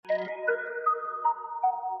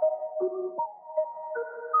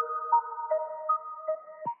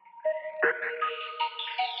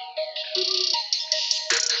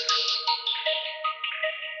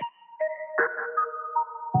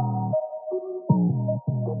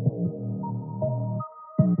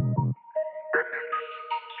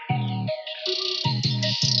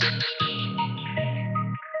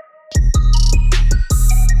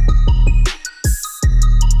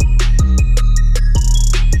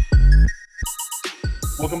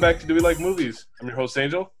Welcome back to Do We Like Movies? I'm your host,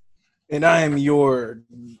 Angel. And I am your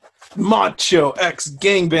macho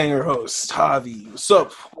ex-gangbanger host, Javi. What's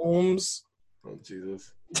up, Holmes? Oh,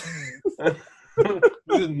 Jesus. This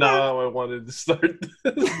is not how I wanted to start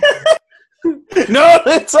this. No,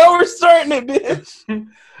 that's how we're starting it, bitch.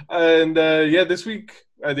 And this week,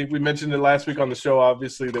 I think we mentioned it last week on the show,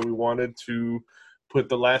 obviously, that we wanted to put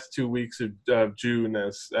the last 2 weeks of June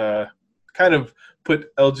as kind of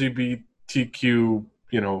put LGBTQ,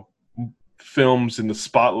 films in the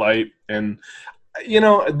spotlight. And,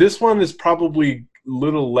 this one is probably a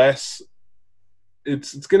little less,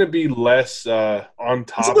 it's going to be less on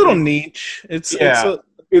topic. It's a little niche. It's going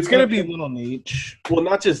to be a little niche. Well,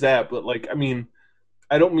 not just that, but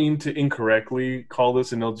I don't mean to incorrectly call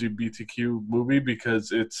this an LGBTQ movie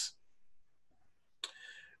because it's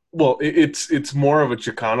more of a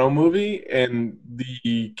Chicano movie, and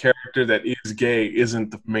the character that is gay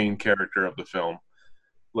isn't the main character of the film.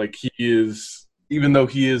 Like, he is, even though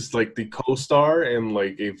he is like the co-star and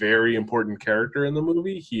like a very important character in the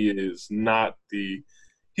movie, he's not the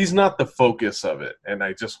focus of it. And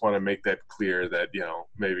I just want to make that clear that,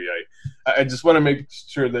 maybe I just want to make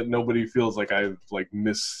sure that nobody feels like I've like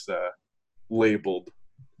mislabeled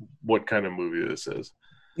what kind of movie this is.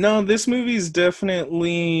 No, this movie is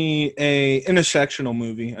definitely a intersectional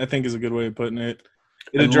movie, I think is a good way of putting it.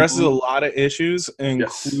 It addresses a lot of issues,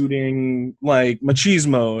 including like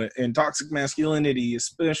machismo and toxic masculinity,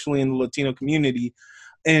 especially in the Latino community,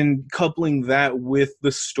 and coupling that with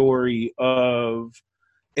the story of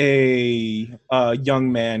a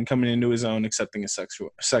young man coming into his own, accepting his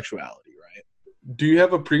sexuality, right? Do you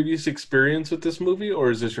have a previous experience with this movie,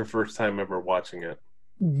 or is this your first time ever watching it?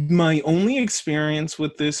 My only experience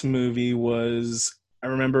with this movie was, I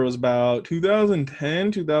remember it was about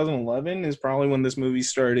 2010, 2011 is probably when this movie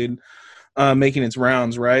started making its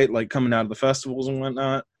rounds, right? Like coming out of the festivals and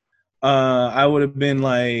whatnot. I would have been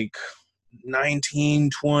like 19,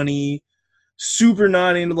 20, super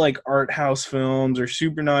not into like art house films or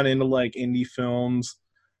super not into like indie films.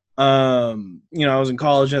 I was in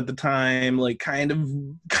college at the time, like kind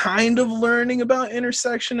of learning about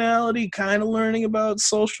intersectionality, kind of learning about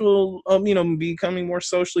social, becoming more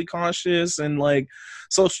socially conscious and like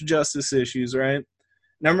social justice issues, right?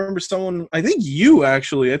 And I remember I think you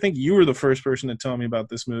were the first person to tell me about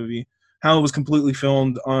this movie, how it was completely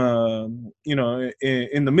filmed, in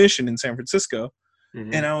the Mission in San Francisco.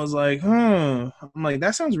 Mm-hmm. And I was like, I'm like,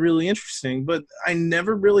 that sounds really interesting. But I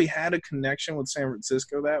never really had a connection with San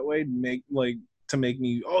Francisco that way to make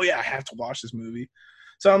me, oh yeah, I have to watch this movie.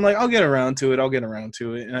 So I'm like, I'll get around to it.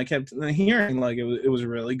 And I kept hearing like it was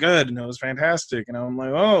really good and it was fantastic. And I'm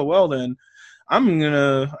like, oh, well then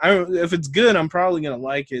if it's good, I'm probably going to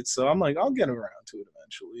like it. So I'm like, I'll get around to it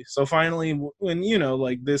eventually. So finally, when,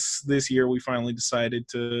 this year, we finally decided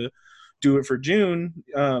to do it for June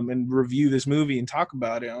and review this movie and talk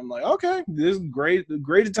about it. I'm like, okay, this is great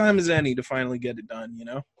a time as any to finally get it done,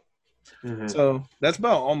 Mm-hmm. So that's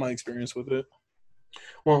about all my experience with it.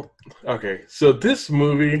 Well, okay, so this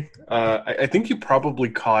movie, I think you probably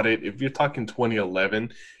caught it, if you're talking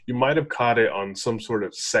 2011, you might have caught it on some sort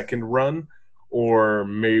of second run, or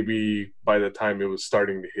maybe by the time it was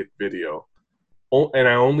starting to hit video. And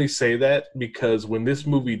I only say that because when this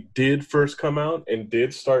movie did first come out and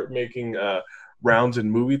did start making rounds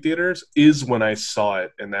in movie theaters is when I saw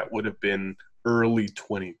it, and that would have been early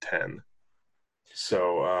 2010.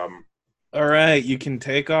 So, all right, you can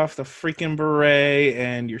take off the freaking beret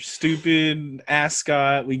and your stupid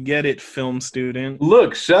ascot. We get it, film student.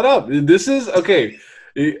 Look, shut up. This is, okay,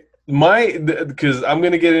 because I'm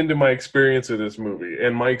going to get into my experience with this movie,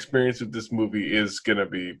 and my experience with this movie is going to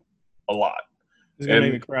be a lot. It's going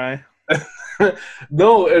to make me cry.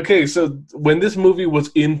 No, okay, so when this movie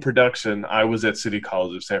was in production, I was at City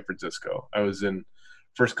College of San Francisco. I was in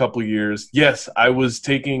first couple years. Yes, I was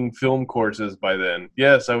taking film courses by then.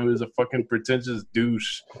 Yes, I was a fucking pretentious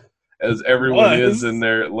douche, as everyone is in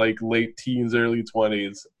their like late teens, early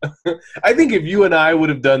 20s. I think if you and I would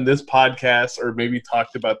have done this podcast or maybe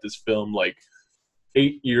talked about this film like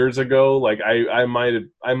 8 years ago, like I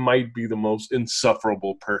might be the most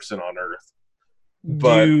insufferable person on earth.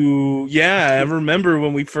 But I remember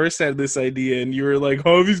when we first had this idea and you were like,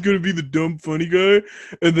 Harvey's gonna be the dumb funny guy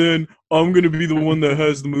and then I'm gonna be the one that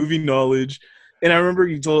has the movie knowledge. And I remember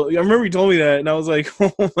you told me that, and I was like,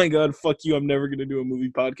 oh my god, fuck you, I'm never gonna do a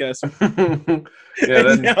movie podcast.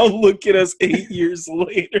 Now look at us 8 years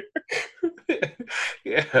later.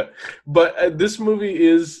 Yeah. But this movie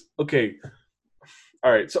is okay.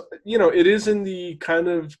 All right, so it is in the kind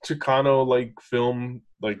of Chicano like film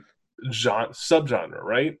like subgenre,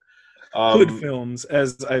 right? Hood Um, films,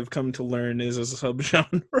 as I've come to learn, is a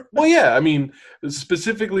subgenre. well, yeah, I mean,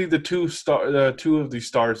 specifically the two of the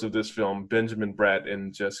stars of this film, Benjamin Bratt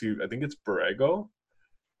and Jesse, I think it's Borrego,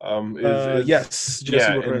 is Yes,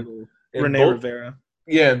 Jesse yeah, Borrego, and Rene both Rivera.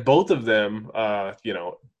 yeah, and both of them,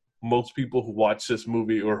 most people who watch this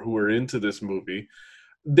movie or who are into this movie,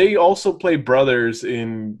 they also play brothers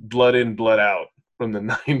in Blood In, Blood Out from the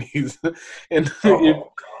 90s. and if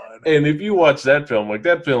Oh God. and if you watch that film, like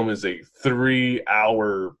that film is a 3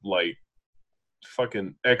 hour like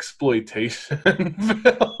fucking exploitation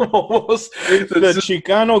film almost. It's the That's just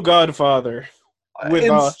Chicano Godfather with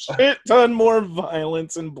and a shit ton more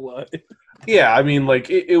violence and blood. yeah, I mean like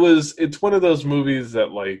it's one of those movies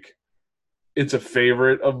that like it's a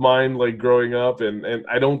favorite of mine like growing up, and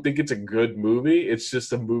I don't think it's a good movie. It's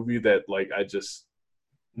just a movie that like I just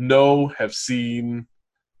know, have seen,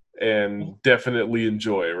 and definitely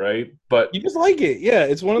enjoy, right? But You just like it. Yeah,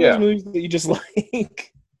 it's one of those yeah, movies that you just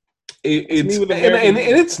like. It's me it's with and American Pie.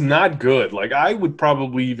 it's not good. Like I would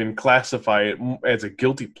probably even classify it as a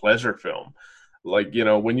guilty pleasure film. Like,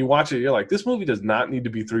 when you watch it, you're like, this movie does not need to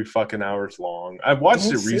be 3 fucking hours long. I've watched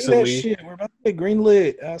Don't it say that recently. shit. We're about to get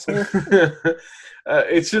greenlit, asshole.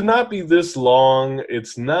 It should not be this long.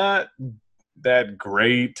 It's not that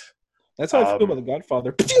great. That's how I feel about Um, The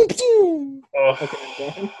Godfather. Pew, pew. Okay, I'm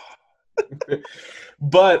oh. done.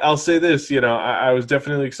 But I'll say this, I was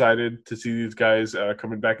definitely excited to see these guys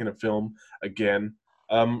coming back in a film again.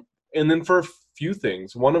 And then for a few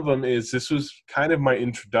things, one of them is this was kind of my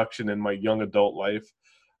introduction in my young adult life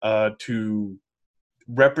to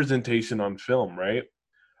representation on film, right?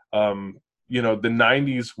 Um, the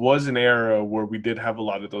 90s was an era where we did have a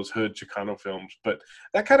lot of those hood Chicano films, but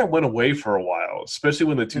that kind of went away for a while, especially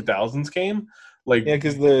when the 2000s came. Like, Yeah,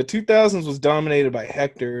 because the 2000s was dominated by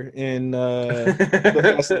Hector in the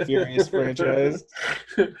Fast and Furious franchise.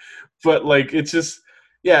 but like, it's just,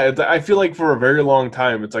 yeah, I feel like for a very long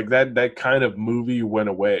time, it's like that kind of movie went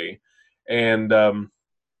away. And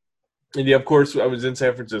yeah, of course, I was in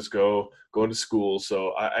San Francisco going to school,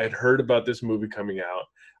 so I had heard about this movie coming out.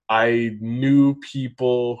 I knew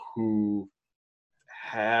people who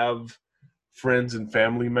have friends and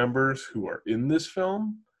family members who are in this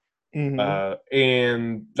film, Hmm.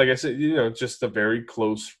 and like I said, just a very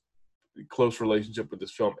close relationship with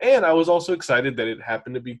this film. And I was also excited that it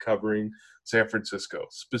happened to be covering San Francisco,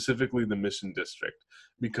 specifically the Mission District,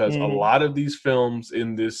 because a Hmm. lot of these films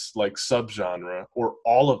in this like subgenre, or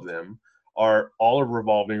all of them, are all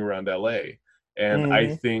revolving around LA. And I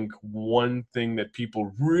Hmm. think one thing that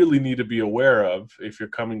people really need to be aware of, if you're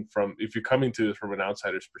coming to this from an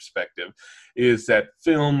outsider's perspective, is that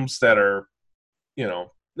films that are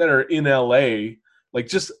in LA, like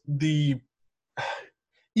just the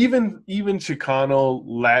even Chicano,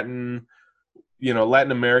 Latin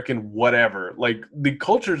American, whatever. Like the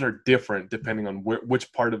cultures are different depending on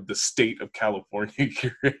which part of the state of California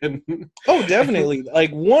you're in. Oh, definitely.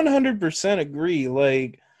 Like 100% agree.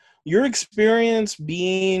 Like your experience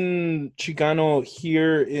being Chicano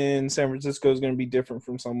here in San Francisco is going to be different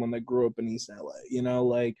from someone that grew up in East LA.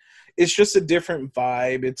 Like it's just a different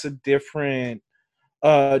vibe. It's a different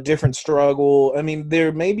struggle. I mean,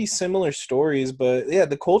 there may be similar stories, but yeah,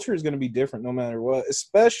 the culture is going to be different no matter what.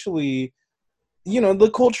 Especially,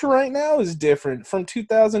 the culture right now is different from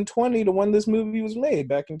 2020 to when this movie was made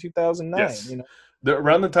back in 2009. Yes.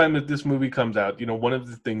 Around the time that this movie comes out, one of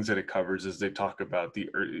the things that it covers is they talk about the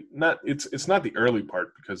early, not it's not the early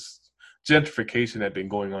part, because gentrification had been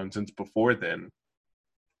going on since before then,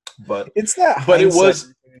 but It's that but it hindsight.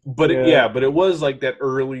 was but it, Yeah. yeah, but it was like that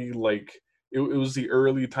early, like it was the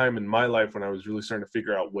early time in my life when I was really starting to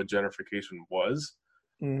figure out what gentrification was.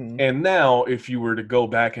 Hmm. And now, if you were to go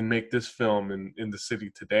back and make this film in the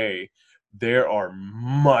city today, there are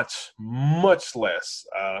much, much less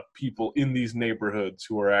people in these neighborhoods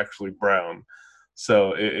who are actually brown.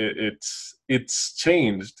 So it's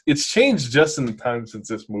changed. It's changed just in the time since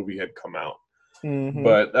this movie had come out. Hmm.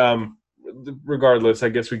 But regardless, I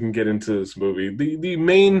guess we can get into this movie. The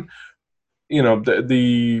main,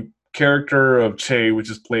 the character of Che, which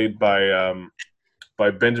is played by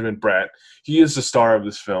Benjamin Bratt, he is the star of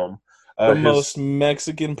this film. The most His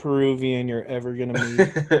Mexican Peruvian you're ever gonna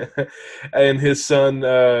meet. and his son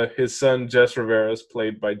Jess Rivera is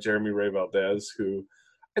played by Jeremy Ray Valdez, who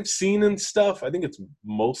I've seen in stuff. I think it's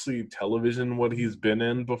mostly television what he's been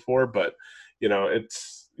in before, but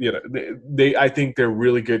it's they I think they're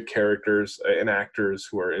really good characters and actors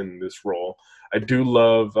who are in this role. I do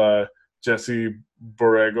love Jesse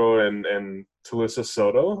Borrego and Talisa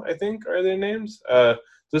Soto, I think are their names.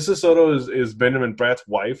 Jessica Soto is Benjamin Bratt's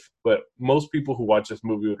wife, but most people who watch this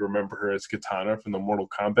movie would remember her as Katana from the Mortal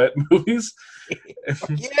Kombat movies.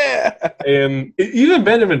 Yeah. And even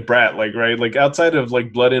Benjamin Bratt, like, right, like outside of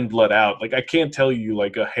like Blood In, Blood Out, like I can't tell you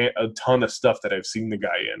like a ton of stuff that I've seen the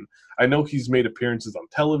guy in. I know he's made appearances on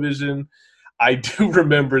television. I do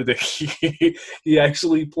remember that he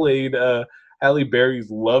actually played Halle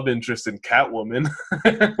Berry's love interest in Catwoman,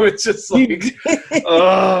 which is like,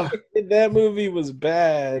 uh, That movie was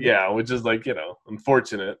bad. yeah, which is like, you know,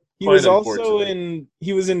 unfortunate. He Quite was also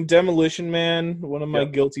unfortunate. in Demolition Man, one of my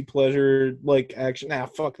Yep. guilty pleasure like action.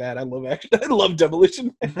 Fuck that. I love action. I love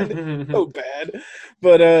Demolition Man. It's so bad.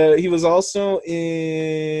 But he was also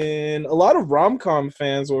in a lot of rom-com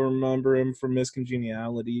fans will remember him from Miss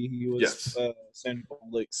Congeniality. He was Yes. Sandra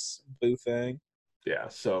Bullock's boo thing. Yeah,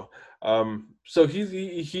 so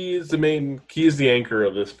he is the main, he is the anchor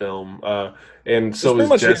of this film, and It's so pretty is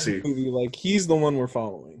much his Jesse. movie. Like he's the one we're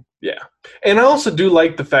following. Yeah, and I also do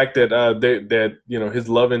like the fact that that you know his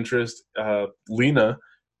love interest, Lena,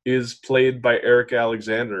 is played by Erica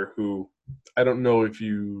Alexander, who I don't know if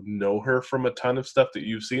you know her from a ton of stuff that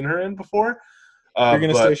you've seen her in before, You're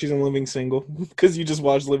gonna say but she's in Living Single because you just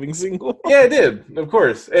watched Living Single. yeah, I did, of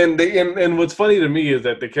course. And what's funny to me is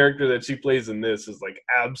that the character that she plays in this is like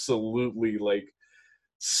absolutely like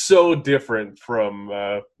so different from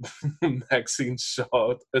Maxine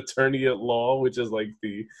Shaw, attorney at law, which is like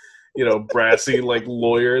the, you know, brassy like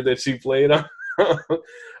lawyer that she played on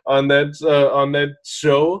on that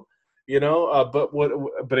show. You know,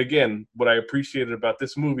 but again, what I appreciated about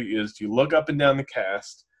this movie is you look up and down the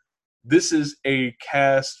cast. This is a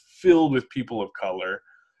cast filled with people of color.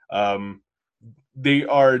 Um, they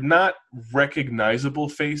are not recognizable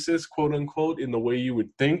faces, quote unquote, in the way you would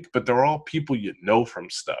think, but they're all people you know from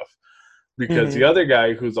stuff. Because the Mhm. other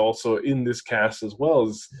guy who's also in this cast as well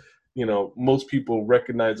is, you know, most people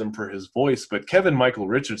recognize him for his voice, but Kevin Michael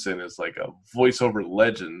Richardson is like a voiceover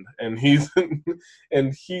legend, and he's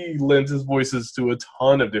and he lends his voices to a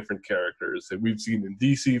ton of different characters that we've seen in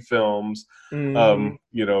DC films, Mhm.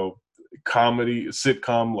 you know, comedy,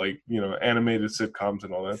 sitcom, like, you know, animated sitcoms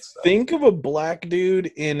and all that stuff. Think of a black dude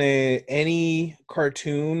in any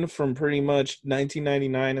cartoon from pretty much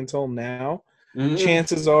 1999 until now. Mm-hmm.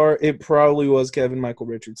 Chances are it probably was Kevin Michael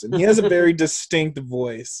Richardson. He has a very distinct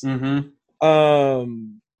voice. Mm-hmm.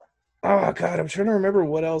 Um oh god, I'm trying to remember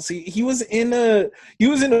what else. He was in a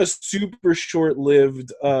super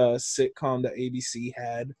short-lived sitcom that ABC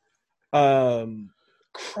had. Um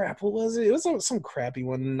Crap, what was it? It was some crappy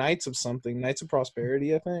one. Knights of something. Knights of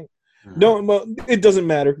Prosperity, I think. Mm-hmm. No, well, it doesn't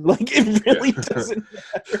matter. Like it really Yeah. doesn't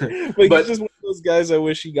matter. But he's But just one of those guys I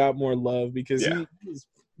wish he got more love because yeah.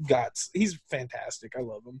 he's fantastic. I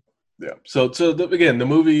love him. Yeah. Again, the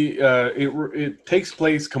movie it takes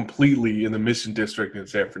place completely in the Mission District in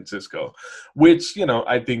San Francisco, which, you know,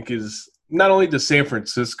 I think is not only to San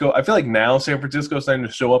Francisco. I feel like now San Francisco is starting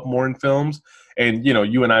to show up more in films, and you know,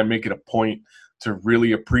 you and I make it a point to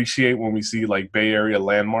really appreciate when we see like Bay Area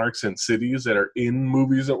landmarks and cities that are in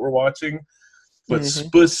movies that we're watching. But Hmm.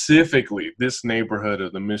 specifically, this neighborhood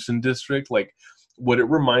of the Mission District, like what it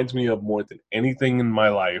reminds me of more than anything in my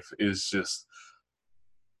life is just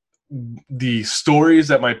the stories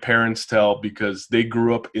that my parents tell, because they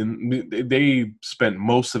grew up in, they spent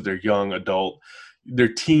most of their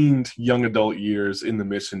teen young adult years in the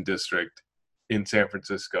Mission District in San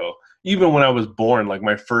Francisco. Even when I was born, like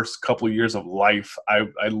my first couple of years of life,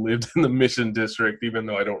 I lived in the Mission District, even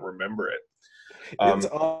though I don't remember it. It's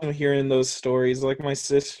um awesome hearing those stories. Like my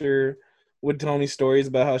sister would tell me stories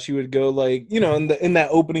about how she would go like, in that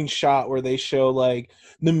opening shot where they show like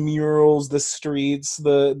the murals, the streets,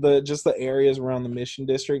 the just the areas around the Mission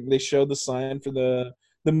District. They show the sign for the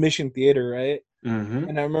Mission Theater, right? mhm.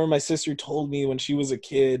 And I remember my sister told me when she was a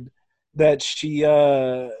kid that she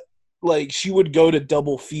like she would go to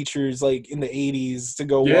double features like in the 80s to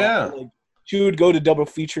go watch Yeah. like she would go to double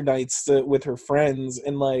feature nights with her friends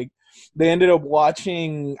and like they ended up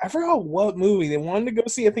watching I forgot what movie they wanted to go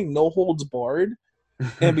see. I think No Holds Barred,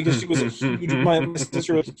 and because she was a huge my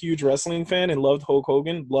sister was a huge wrestling fan and loved Hulk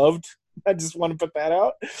Hogan, loved. I just want to put that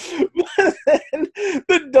out. But then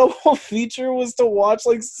the double feature was to watch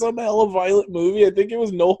like some hella violent movie. I think it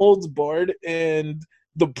was No Holds Barred and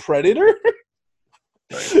The Predator.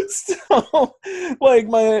 Nice.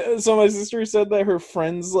 So my sister said that her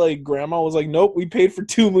friend's like grandma was like, "Nope, we paid for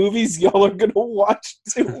two movies. Y'all are gonna watch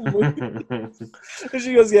two movies." And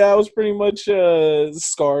she goes, "Yeah, I was pretty much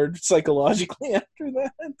scarred psychologically after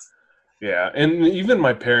that." Yeah, and even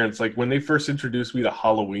my parents, like when they first introduced me to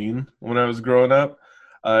Halloween when I was growing up,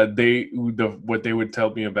 what they would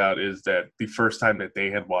tell me about is that the first time that they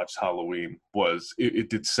had watched Halloween was it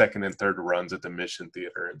did second and third runs at the Mission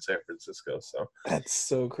Theater in San Francisco. So That's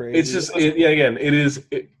so it's crazy. just yeah, again,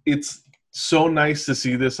 it's so nice to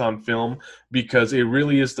see this on film because it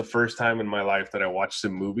really is the first time in my life that I watched a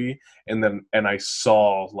movie and I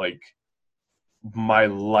saw like my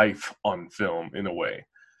life on film in a way.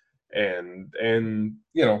 And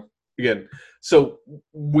again, so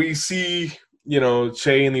we see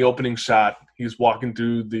Che in the opening shot. He's walking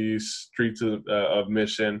through the streets of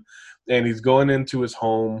Mission, and he's going into his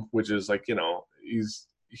home, which is like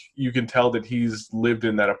you can tell that he's lived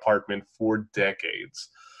in that apartment for decades.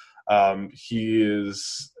 He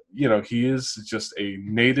is just a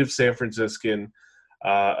native San Franciscan,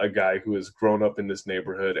 a guy who has grown up in this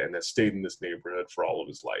neighborhood and has stayed in this neighborhood for all of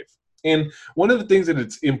his life. And one of the things that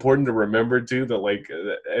it's important to remember too, that like,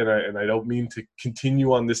 and I don't mean to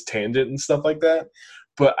continue on this tangent and stuff like that,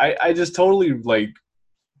 but I just totally like,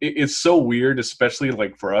 it's so weird, especially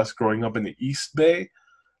like for us growing up in the East Bay,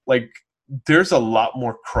 like there's a lot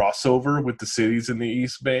more crossover with the cities in the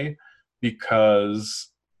East Bay because,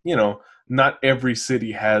 not every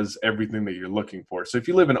city has everything that you're looking for. So if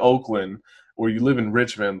you live in Oakland or you live in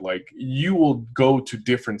Richmond, like you will go to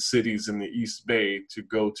different cities in the East Bay to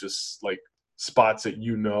go to like spots that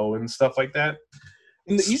and stuff like that.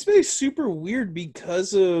 And the East Bay is super weird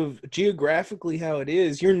because of geographically how it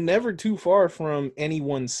is. You're never too far from any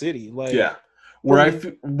one city. Like yeah, where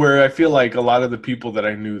I feel like a lot of the people that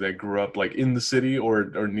I knew that grew up like in the city or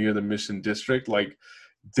near the Mission District, like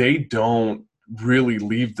they don't really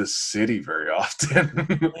leave the city very often.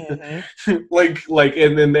 Mm-hmm. like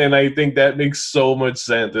and I think that makes so much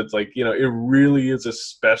sense. It's like it really is a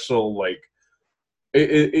special like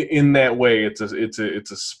in that way it's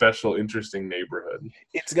a special interesting neighborhood.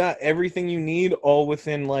 It's got everything you need all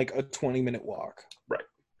within like a 20-minute walk, right,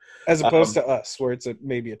 as opposed to us where it's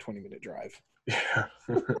maybe a 20-minute drive. Yeah.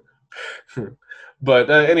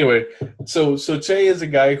 But anyway, so Che is a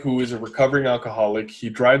guy who is a recovering alcoholic. He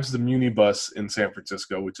drives the Muni bus in San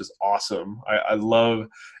Francisco, which is awesome. I love,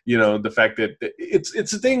 the fact that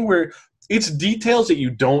it's a thing where it's details that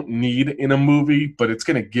you don't need in a movie, but it's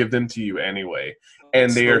going to give them to you anyway.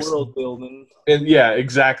 And they are world building. And yeah,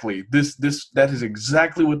 exactly. That is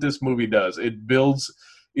exactly what this movie does. It builds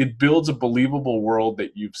a believable world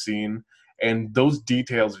that you've seen, and those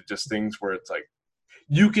details are just things where it's like,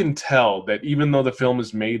 you can tell that even though the film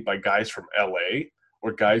is made by guys from LA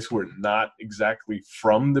or guys who are not exactly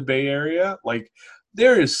from the Bay Area, like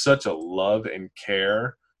there is such a love and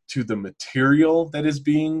care to the material that is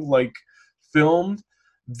being like filmed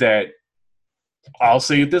that I'll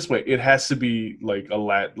say it this way, it has to be like a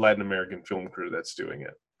Latin American film crew that's doing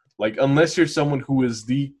it. Like unless you're someone who is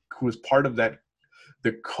part of that,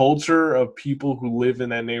 the culture of people who live in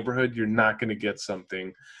that neighborhood, you're not going to get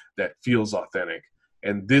something that feels authentic.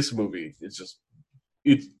 And this movie is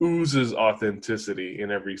it oozes authenticity in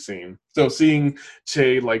every scene. So seeing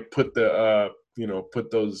Che like put the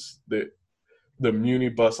Muni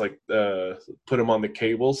bus like put them on the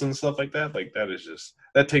cables and stuff like that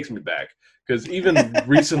that takes me back. Because even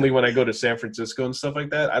recently when I go to San Francisco and stuff like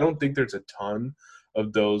that, I don't think there's a ton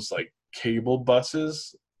of those like cable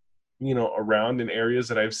buses, around in areas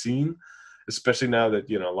that I've seen, especially now that,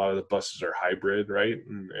 a lot of the buses are hybrid, right?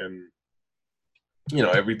 And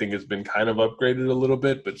everything has been kind of upgraded a little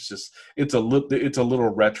bit, but it's a little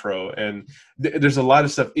retro, and there's a lot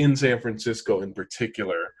of stuff in San Francisco in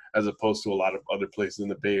particular, as opposed to a lot of other places in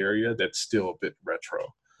the Bay Area that's still a bit retro.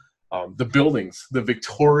 The buildings, the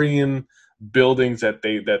Victorian buildings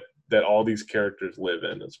that all these characters live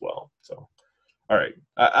in as well. So, all right,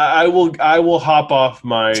 I will hop off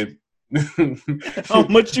my. How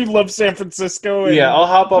much you love San Francisco. Yeah, I'll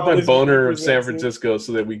hop off my boner of San Francisco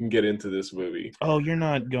so that we can get into this movie. Oh, you're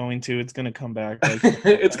not going to. It's going to come back.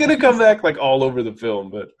 It's going to come back like all over the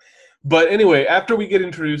film. But anyway, after we get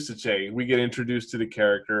introduced to Che, we get introduced to the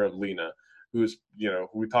character of Lena, who's, who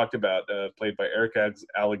we talked about, played by Erica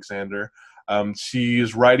Alexander. She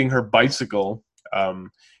is riding her bicycle and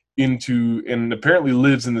apparently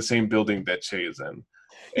lives in the same building that Che is in.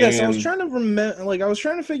 Yes, I was trying to remember. Like, I was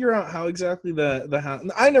trying to figure out how exactly the house.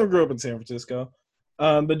 I never grew up in San Francisco,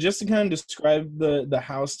 but just to kind of describe the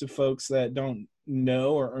house to folks that don't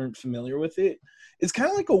know or aren't familiar with it, it's kind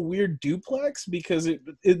of like a weird duplex because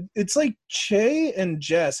it's like Che and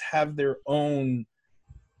Jess have their own,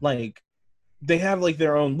 like, they have like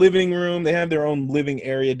their own living room. They have their own living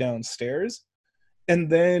area downstairs, and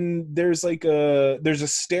then there's a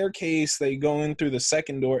staircase they go in through the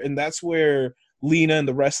second door, and that's where Lena and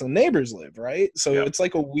the rest of the neighbors live, right? So It's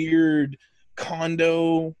like a weird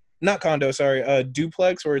condo not condo, sorry,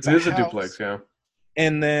 duplex, where it's It a is a duplex, house yeah.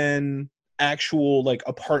 and then actual like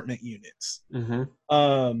apartment units.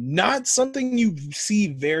 Mm-hmm. Not something you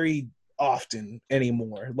see very often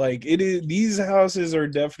anymore. Like it is, these houses are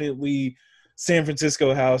definitely San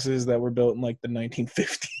Francisco houses that were built in like the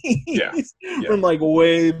 1950s. Yeah. Yeah. From like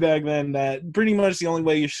way back then. That pretty much the only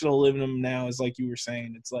way you're still living them now is like you were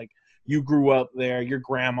saying. It's like you grew up there, your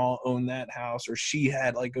grandma owned that house, or she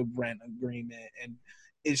had like a rent agreement, and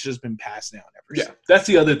it's just been passed down ever Yeah, since. that's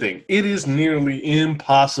the other thing. It is nearly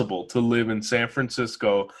impossible to live in San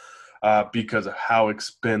Francisco because of how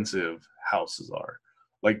expensive houses are.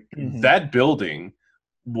 Like Mm-hmm. that building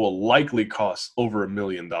will likely cost over $1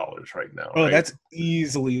 million right now, Oh, right? that's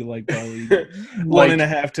easily like probably Like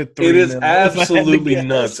 1.5 to 3 it is mil. If I had to absolutely guess.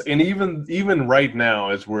 nuts. And even right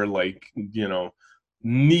now, as we're like,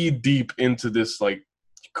 knee deep into this like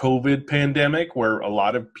COVID pandemic, where a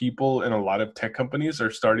lot of people and a lot of tech companies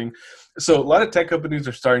are starting. So a lot of tech companies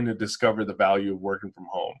are starting to discover the value of working from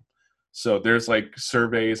home. So there's like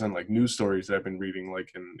surveys and like news stories that I've been reading,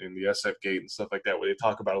 like in the SF Gate and stuff like that, where they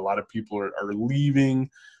talk about a lot of people are leaving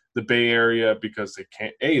the Bay Area because they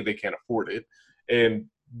can't afford it, and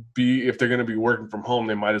B, if they're going to be working from home,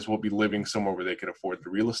 they might as well be living somewhere where they can afford the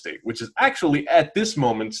real estate, which is actually at this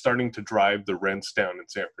moment starting to drive the rents down in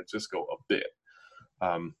San Francisco a bit.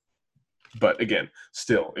 But again,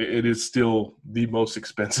 still, it is still the most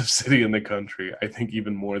expensive city in the country. I think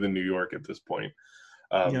even more than New York at this point.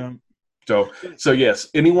 Yeah. So yes,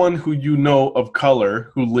 anyone who you know of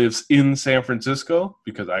color who lives in San Francisco,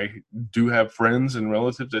 because I do have friends and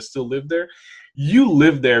relatives that still live there, you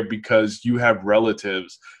live there because you have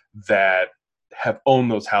relatives that have owned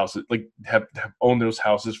those houses, like have owned those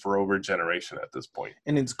houses for over a generation at this point.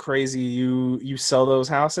 And it's crazy. You sell those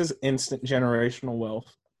houses, instant generational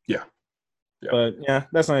wealth. Yeah. Yeah. But yeah,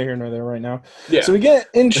 that's not here nor there right now. Yeah. So we get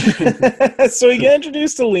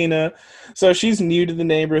introduced to Lena. So she's new to the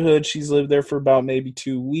neighborhood. She's lived there for about maybe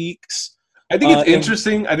 2 weeks. I think it's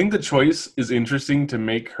interesting. I think the choice is interesting to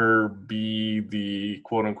make her be the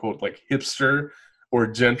quote unquote like hipster or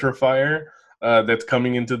gentrifier that's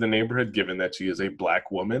coming into the neighborhood, given that she is a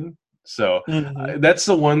Black woman. So that's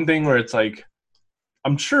the one thing where it's like,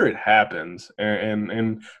 I'm sure it happens,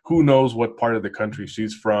 and who knows what part of the country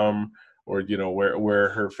she's from, or where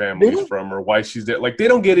her family's from, or why she's there. Like they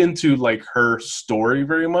don't get into like her story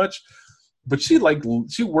very much, but she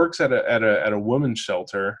works at a women's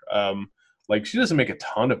shelter. Like she doesn't make a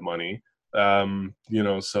ton of money, so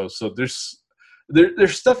there's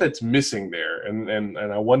stuff that's missing there, and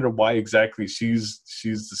I wonder why exactly she's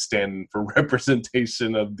the stand for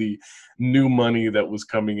representation of the new money that was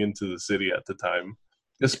coming into the city at the time,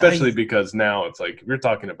 especially because now it's like if you're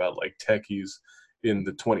talking about like techies in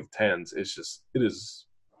the 2010s,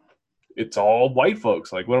 it's all white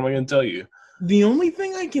folks. Like, what am I going to tell you? The only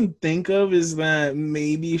thing I can think of is that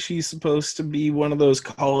maybe she's supposed to be one of those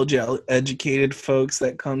college educated folks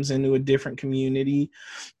that comes into a different community.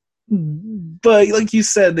 But like you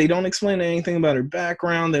said, they don't explain anything about her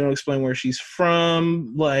background. They don't explain where she's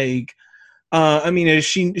from. Like, I mean,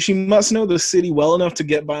 she must know the city well enough to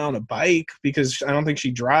get by on a bike, because I don't think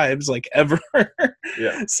she drives like ever.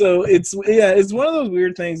 Yeah. So it's one of those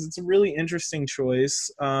weird things. It's a really interesting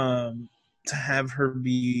choice to have her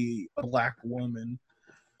be a Black woman.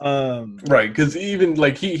 Right, because even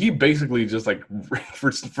like he basically just like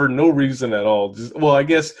for no reason at all. I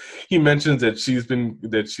guess he mentions that she's been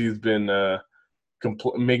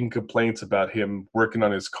making complaints about him working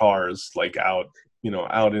on his cars, like out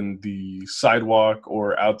in the sidewalk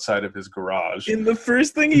or outside of his garage. And the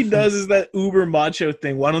first thing he does is that uber macho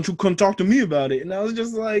thing. Why don't you come talk to me about it? And I was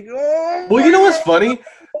just like, oh. Well, you know what's funny?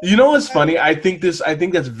 I think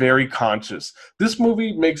that's very conscious. This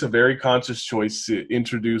movie makes a very conscious choice to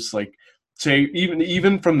introduce like Che,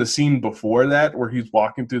 even from the scene before that where he's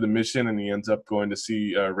walking through the mission and he ends up going to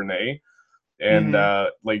see Renee, and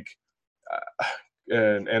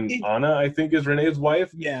and Anna, I think, is Renee's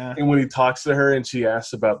wife. Yeah. And when he talks to her and she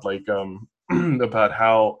asks about like about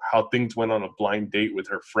how things went on a blind date with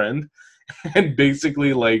her friend, and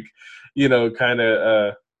basically like like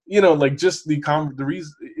just the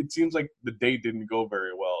reason it seems like the date didn't go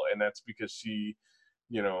very well, and that's because she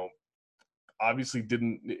obviously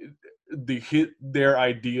didn't their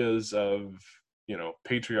ideas of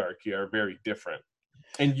patriarchy are very different,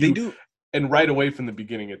 and they do. And right away from the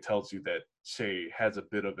beginning, it tells you that Che has a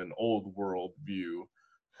bit of an old world view.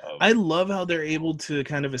 I love how they're able to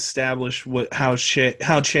kind of establish how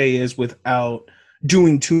Che is without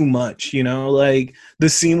doing too much. Like the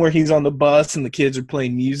scene where he's on the bus and the kids are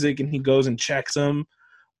playing music and he goes and checks them.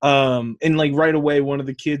 And like right away, one of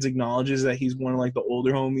the kids acknowledges that he's one of like the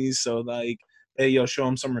older homies, so like, hey, yo, show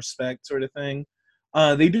him some respect, sort of thing.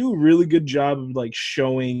 They do a really good job of like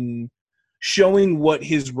showing what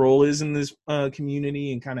his role is in this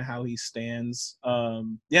community and kind of how he stands.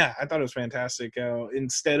 Yeah, I thought it was fantastic.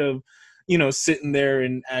 Instead of sitting there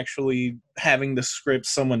and actually having the script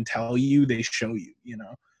someone tell you, they show you.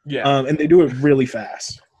 Yeah. And they do it really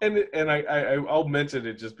fast. And I'll mention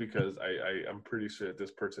it just because I'm pretty sure that this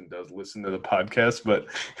person does listen to the podcast, but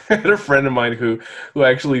I had a friend of mine who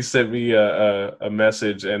actually sent me a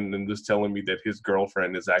message and was telling me that his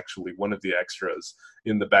girlfriend is actually one of the extras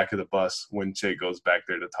in the back of the bus when Che goes back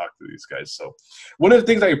there to talk to these guys. So one of the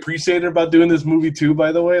things I appreciated about doing this movie too,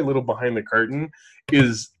 by the way, a little behind the curtain,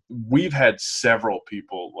 is we've had several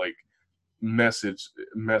people like message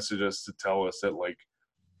us to tell us that like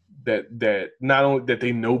that not only that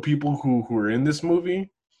they know people who are in this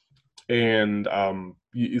movie, and I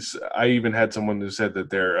even had someone who said that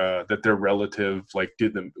their relative like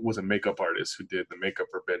was a makeup artist who did the makeup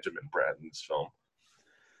for Benjamin Bratt in this film.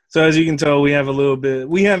 So as you can tell, we have a little bit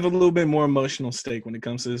more emotional stake when it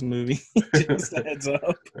comes to this movie. Just a heads up.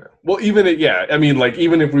 Yeah. Well, even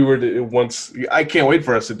if we were to once, I can't wait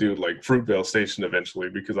for us to do like Fruitvale Station eventually,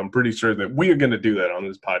 because I'm pretty sure that we are going to do that on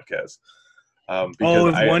this podcast.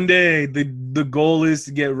 One day the goal is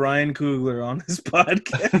to get Ryan Coogler on this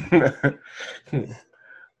podcast.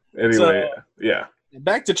 Anyway, so, yeah.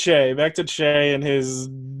 Back to Che and his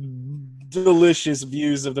delicious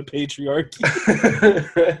views of the patriarchy.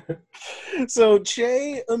 So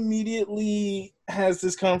Che immediately has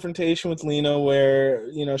this confrontation with Lena where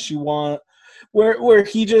where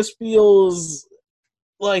he just feels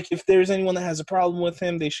like if there's anyone that has a problem with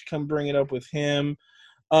him, they should come bring it up with him.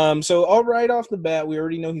 So all right off the bat, we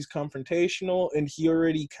already know he's confrontational, and he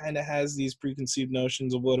already kind of has these preconceived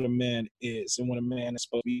notions of what a man is and what a man is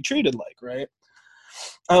supposed to be treated like, right?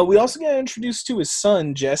 We also get introduced to his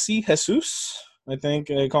son, Jesse Jesus. I think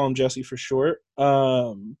I call him Jesse for short.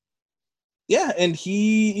 Yeah, and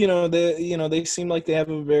they seem like they have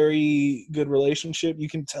a very good relationship. You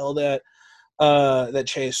can tell that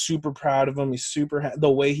Che is super proud of him. He's the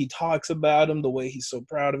way he talks about him, the way he's so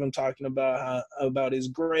proud of him, talking about his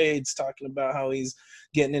grades, talking about how he's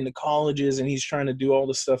getting into colleges, and he's trying to do all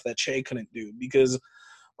the stuff that Che couldn't do because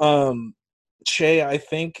Che, I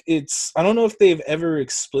think I don't know if they've ever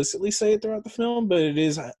explicitly say it throughout the film, but it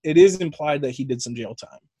is implied that he did some jail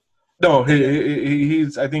time. No,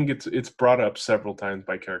 he's. I think it's brought up several times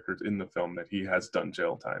by characters in the film that he has done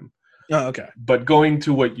jail time. Oh, okay. But going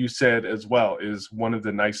to what you said as well is one of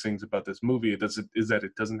the nice things about this movie. Is that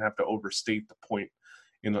it doesn't have to overstate the point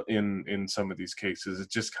in some of these cases.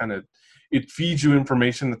 It just it feeds you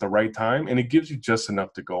information at the right time, and it gives you just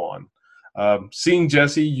enough to go on. Seeing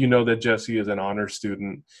Jesse, you know that Jesse is an honor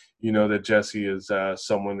student. You know that Jesse is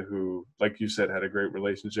someone who, like you said, had a great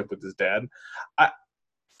relationship with his dad.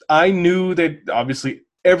 I knew that obviously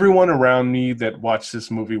everyone around me that watched this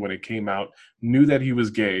movie when it came out knew that he was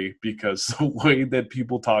gay because the way that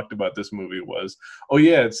people talked about this movie was, oh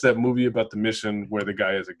yeah, it's that movie about the mission where the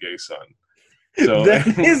guy has a gay son. So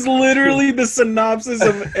that is literally the synopsis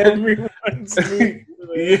of everyone's movie.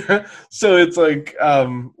 Yeah. So it's like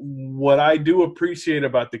what I do appreciate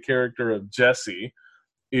about the character of Jesse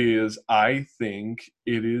is I think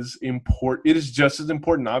it is important. It is just as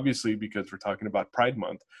important, obviously, because we're talking about Pride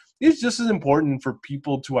Month. It's just as important for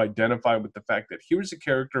people to identify with the fact that here's a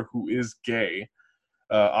character who is gay.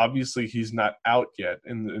 Obviously, he's not out yet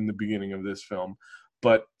in the beginning of this film,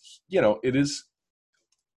 but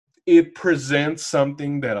it presents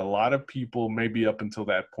something that a lot of people, maybe up until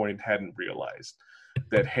that point, hadn't realized.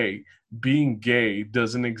 That, hey, being gay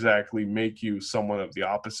doesn't exactly make you someone of the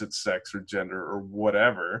opposite sex or gender or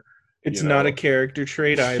whatever. It's not a character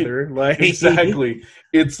trait either. Exactly.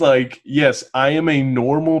 It's like, yes, I am a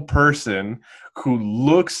normal person who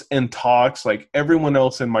looks and talks like everyone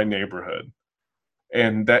else in my neighborhood.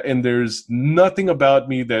 And there's nothing about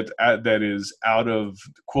me that is out of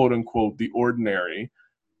quote unquote the ordinary,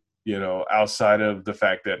 outside of the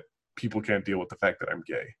fact that people can't deal with the fact that I'm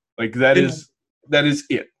gay. Like that is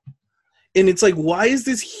it. And it's like, why is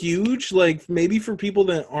this huge? Like maybe for people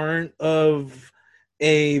that aren't of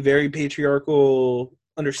a very patriarchal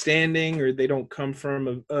understanding, or they don't come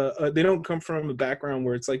from a background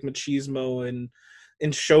where it's like machismo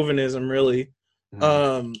and chauvinism really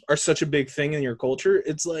are such a big thing in your culture.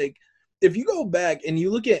 It's like if you go back and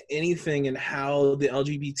you look at anything and how the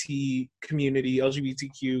LGBT community,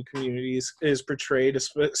 LGBTQ community is portrayed,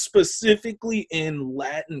 specifically in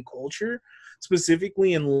Latin culture,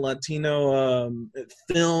 specifically in Latino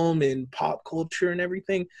film and pop culture and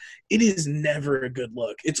everything, it is never a good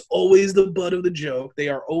look. It's always the butt of the joke. They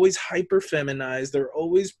are always hyper feminized. They're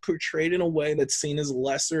always portrayed in a way that's seen as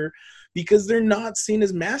lesser because they're not seen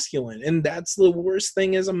as masculine. And that's the worst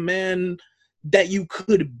thing as a man that you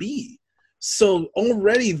could be. So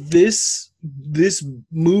already this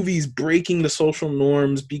movie's breaking the social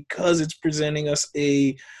norms because it's presenting us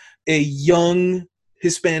a young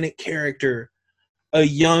Hispanic character, a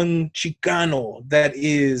young Chicano that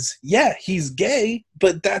is, yeah, he's gay,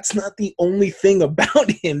 but that's not the only thing about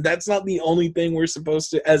him. That's not the only thing we're supposed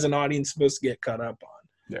to, as an audience, supposed to get caught up on.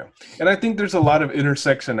 Yeah. And I think there's a lot of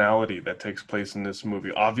intersectionality that takes place in this movie.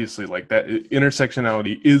 Obviously, like that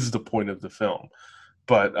intersectionality is the point of the film.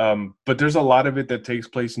 But there's a lot of it that takes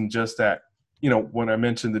place in just that, when I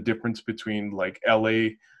mentioned the difference between like LA,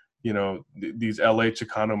 these LA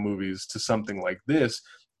Chicano movies to something like this,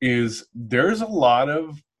 is there's a lot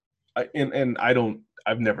of, and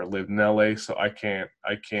I've never lived in LA, so I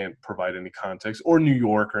can't provide any context, or New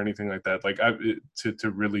York or anything like that, like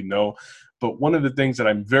to really know. But one of the things that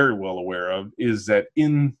I'm very well aware of is that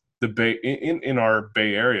in the Bay, in our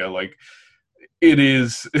Bay Area, like it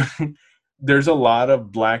is. There's a lot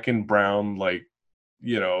of black and brown, like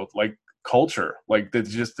culture, like that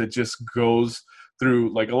just goes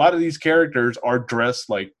through. Like a lot of these characters are dressed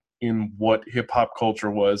like in what hip hop culture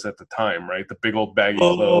was at the time, right? The big old baggy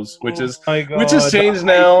clothes, which has changed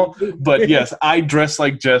now. But yes, I dressed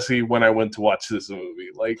like Jesse when I went to watch this movie.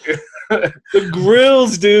 Like the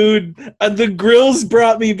grills, dude. The grills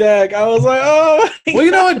brought me back. I was like, oh. Well, you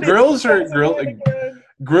know what? Grills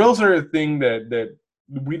are a thing that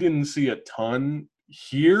we didn't see a ton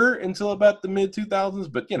here until about the mid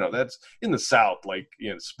 2000s, but that's in the South, like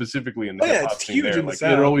specifically in the hip hop scene there, like it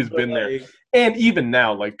had always been there. And even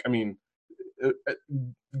now, like I mean,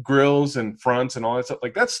 grills and fronts and all that stuff,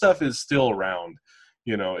 like that stuff is still around.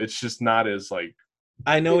 It's just not as like.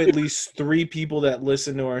 I know at least 3 people that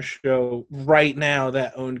listen to our show right now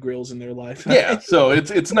that owned grills in their life. Yeah, so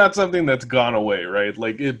it's not something that's gone away, right?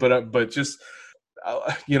 Like it, but just.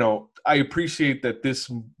 I appreciate that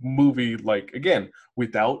this movie, like, again,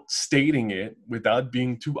 without stating it, without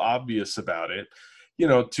being too obvious about it,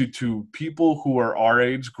 to people who are our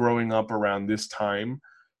age growing up around this time,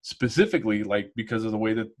 specifically, like, because of the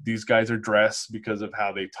way that these guys are dressed, because of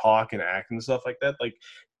how they talk and act and stuff like that, like,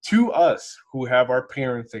 to us who have our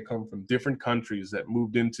parents that come from different countries that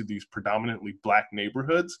moved into these predominantly black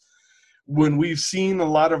neighborhoods, when we've seen a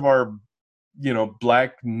lot of our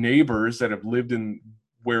black neighbors that have lived in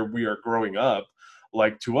where we are growing up,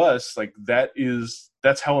 like to us, like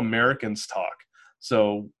that's how Americans talk.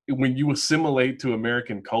 So when you assimilate to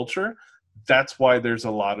American culture, that's why there's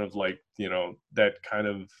a lot of like, that kind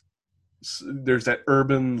of, there's that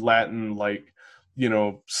urban Latin, like,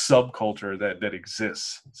 subculture that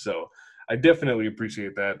exists. So I definitely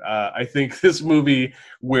appreciate that. I think this movie,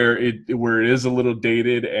 where it is a little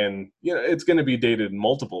dated, and it's going to be dated in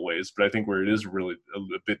multiple ways, but I think where it is really a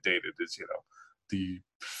bit dated is the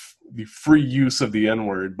free use of the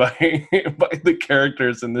N-word by the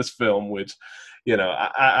characters in this film, which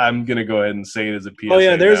I'm going to go ahead and say it as a PSA. Oh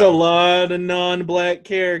yeah, there's a lot of non-black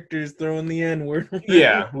characters throwing the N-word.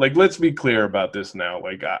 Yeah, like let's be clear about this now.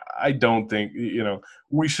 Like I don't think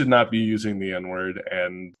we should not be using the N-word,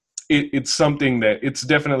 and it's something that it's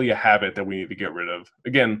definitely a habit that we need to get rid of.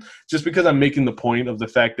 Again, just because I'm making the point of the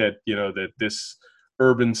fact that, that this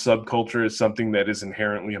urban subculture is something that is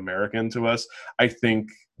inherently American to us, I think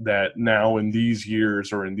that now in these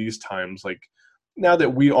years or in these times, like now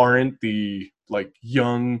that we aren't the like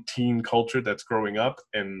young teen culture that's growing up,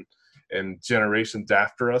 and generations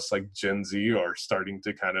after us, like Gen Z, are starting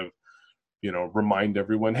to kind of remind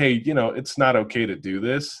everyone, hey, it's not okay to do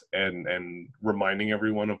this, and reminding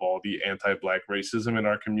everyone of all the anti-black racism in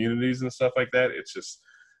our communities and stuff like that.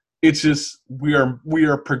 It's just we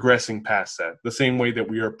are progressing past that, the same way that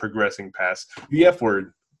we are progressing past the F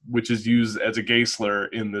word, which is used as a gay slur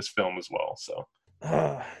in this film as well. So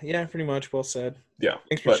yeah, pretty much. Well said. Yeah,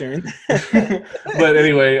 thanks for sharing. But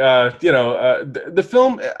anyway, the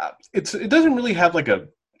film, it doesn't really have like a.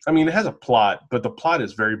 I mean, it has a plot, but the plot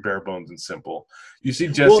is very bare bones and simple. You see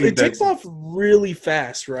Jesse. Well, it takes off really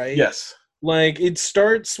fast, right? Yes. Like it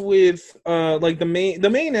starts with like the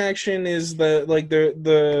main action is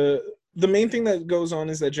the main thing that goes on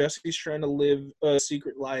is that Jesse's trying to live a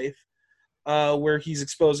secret life, where he's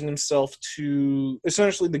exposing himself to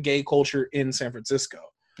essentially the gay culture in San Francisco.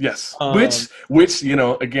 Yes, Um, which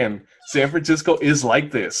again, San Francisco is like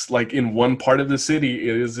this. Like in one part of the city,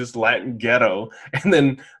 it is this Latin ghetto, and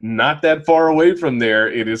then not that far away from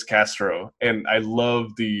there, it is Castro. And I love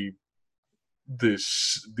the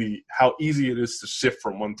how easy it is to shift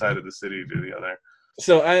from one side of the city to the other.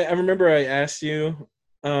 so I remember I asked you,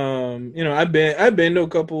 I've been to a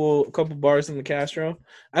couple bars in the Castro.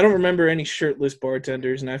 I don't remember any shirtless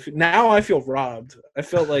bartenders, and now I feel robbed. I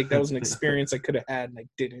felt like that was an experience I could have had, and I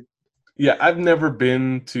didn't. Yeah, I've never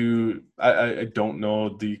been to. I don't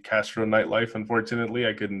know the Castro nightlife. Unfortunately,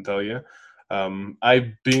 I couldn't tell you.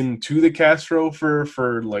 I've been to the Castro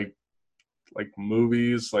for like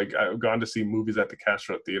movies. Like I've gone to see movies at the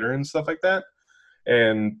Castro Theater and stuff like that.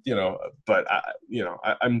 And but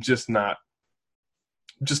I'm just not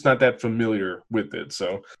that familiar with it.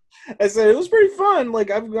 So I said it was pretty fun.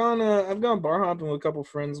 Like I've gone bar hopping with a couple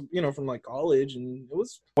friends, from like college, and it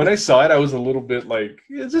was when I saw it, I was a little bit like,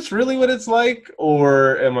 is this really what it's like,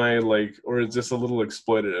 or am I like, or is this a little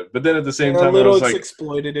exploitative? But then at the same a time, I little was like,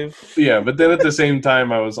 exploitative. yeah. But then at the same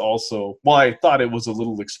time, I was also, well, I thought it was a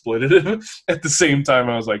little exploitative. At the same time,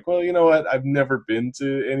 I was like, well, you know what? I've never been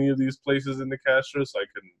to any of these places in the Castro, so I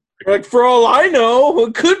couldn't. Like for all I know,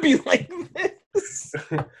 it could be like this.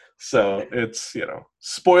 So it's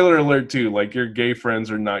spoiler alert too. Like your gay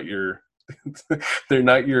friends are not your, they're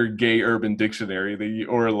not your gay Urban Dictionary.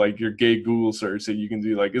 Or like your gay Google search that you can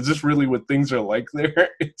do. Like, is this really what things are like there?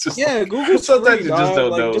 It's just Yeah, like, Google's sometimes free, you just dog.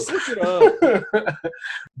 don't Like know. just look it up.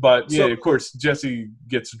 But yeah, So of course, Jesse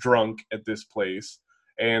gets drunk at this place,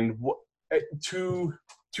 and to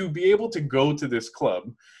be able to go to this club,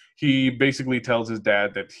 he basically tells his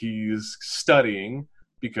dad that he's studying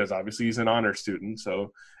because obviously he's an honor student.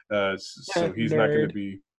 So he's not going to nerd.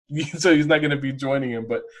 be so he's not going to be joining him.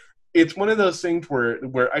 But it's one of those things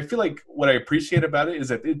where I feel like what I appreciate about it is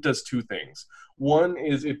that it does two things. One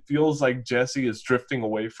is it feels like Jesse is drifting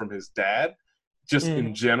away from his dad, just Mm.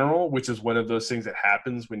 in general, which is one of those things that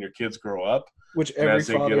happens when your kids grow up Which and every as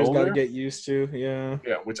they get father's got to older. get used to. Yeah.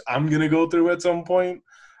 Yeah, which I'm gonna go through at some point,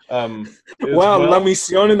 as Wow, La well.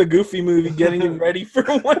 Mission in the Goofy movie, getting you ready for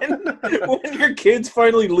when your kids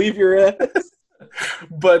finally leave your ass.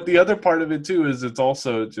 But the other part of it too is it's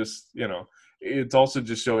also just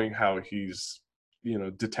showing how he's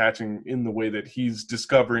detaching in the way that he's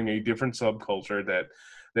discovering a different subculture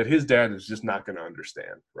that his dad is just not going to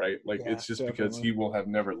understand, right? Like Yeah, it's just because definitely. he will have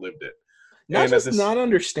never lived it. Not And at just this, not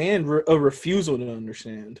understand, a refusal to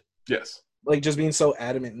understand. yes. Like just being so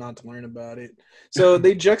adamant not to learn about it. So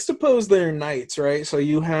they juxtapose their nights, right? So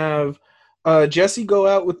you have Jesse go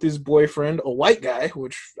out with his boyfriend, a white guy,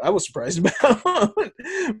 which I was surprised about. But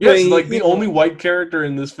Yes, he, like the only white character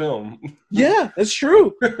in this film. yeah, that's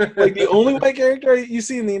true. Like the only white character you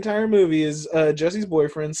see in the entire movie is Jesse's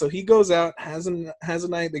boyfriend. So he goes out, has a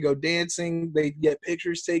night. They go dancing. They get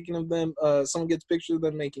pictures taken of them. Someone gets pictures of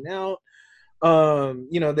them making out.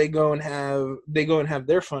 They go and have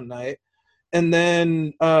their fun night. And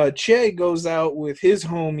then Che goes out with his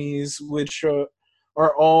homies, which are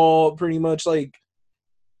all pretty much like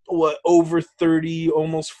over 30,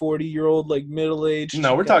 almost 40-year-old, like middle-aged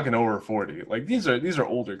No, we're Chicanos. talking over 40. Like they're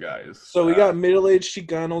older guys. So we got middle-aged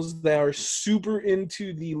Chicanos that are super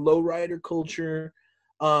into the lowrider culture.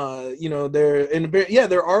 There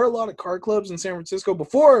are a lot of car clubs in San Francisco.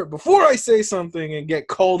 Before I say something and get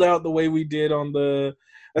called out the way we did on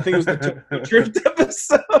I think it was the Tokyo Drift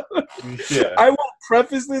episode. Yeah. I will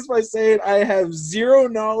preface this by saying I have zero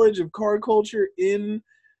knowledge of car culture in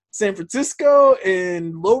San Francisco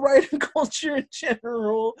and lowrider culture in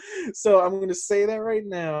general. So I'm going to say that right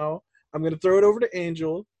now. I'm going to throw it over to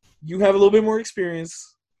Angel. You have a little bit more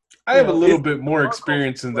experience. I have a little bit more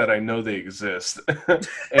experience in that I know they exist,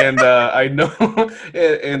 and I know,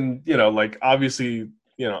 and like obviously,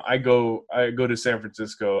 I go to San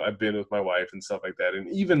Francisco. I've been with my wife and stuff like that, and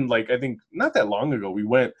even like I think not that long ago we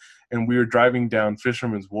went and we were driving down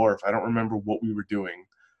Fisherman's Wharf. I don't remember what we were doing.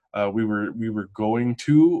 We were going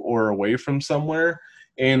to or away from somewhere,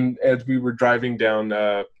 and as we were driving down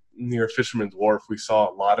near Fisherman's Wharf, we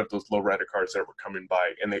saw a lot of those lowrider cars that were coming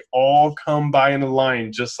by, and they all come by in a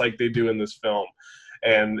line just like they do in this film.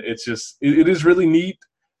 And it's just, it is really neat.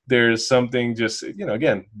 There's something just,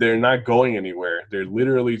 again, they're not going anywhere. They're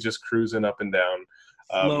literally just cruising up and down.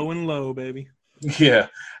 Low and low, baby. Yeah,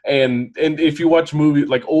 and if you watch movies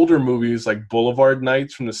like older movies like Boulevard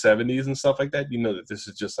Nights from the '70s and stuff like that, you know that this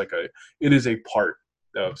is just like it is a part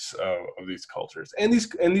of these cultures and these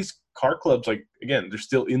car clubs. Like again, they're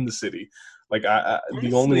still in the city. Like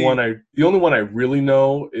the only one I really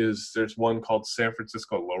know is there's one called San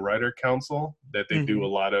Francisco Lowrider Council that they do a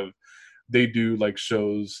lot of. They do like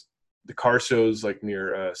shows the car shows like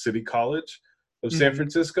near City College of San Mhm.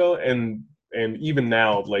 Francisco, and even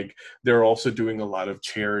now, like they're also doing a lot of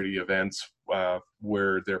charity events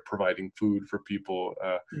where they're providing food for people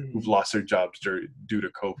who've Mhm. lost their jobs due to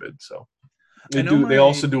COVID. So I know they my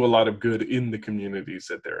also do a lot of good in the communities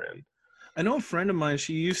that they're in. I know a friend of mine.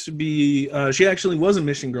 She used to be. She actually was a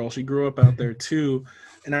mission girl. She grew up out there too,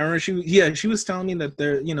 and I remember she was telling me that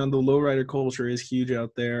there, the lowrider culture is huge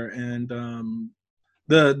out there, and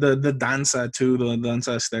the danza too, the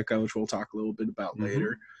danza azteca, which we'll talk a little bit about Hmm.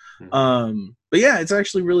 later. Hmm. But yeah, it's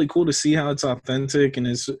actually really cool to see how it's authentic, and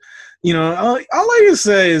it's, all I can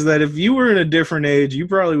say is that if you were in a different age, you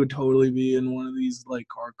probably would totally be in one of these like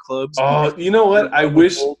car clubs because Oh, you know you what? I love the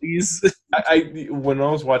wish oldies. I when I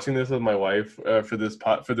was watching this with my wife for this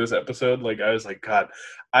episode, like I was like, God,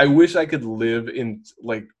 I wish I could live in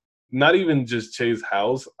like not even just Che's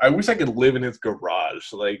house. I wish I could live in his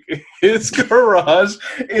garage. Like his garage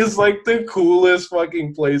is like the coolest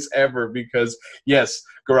fucking place ever because yes,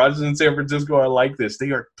 garages in San Francisco are like this.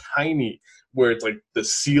 They are tiny, where it's like the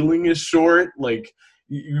ceiling is short, like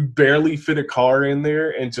you barely fit a car in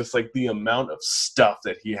there, and just like the amount of stuff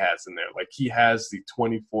that he has in there. Like he has the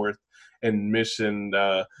 24th and Mission,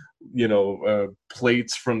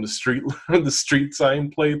 plates from the street, the street sign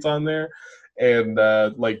plates on there, and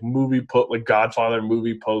like like Godfather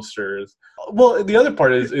movie posters. Well, the other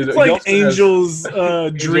part is It's he like also has Angel's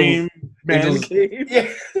Angels, dream man Angels, cave.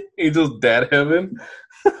 yeah, Angels Dad Heaven.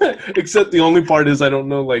 Except the only part is I don't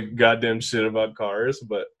know like goddamn shit about cars,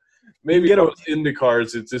 but You can maybe if get I a was into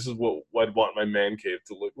cars, this is what I'd want my man cave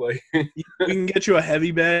to look like. we can get you a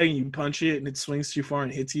heavy bag and you punch it and it swings too far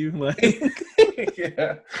and hits you. Like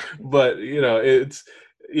Yeah, but it's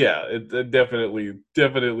it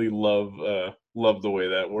definitely love the way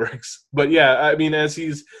that works. But yeah, I mean, as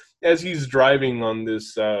he's driving on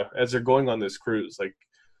this, as they're going on this cruise, like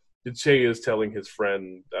Che is telling his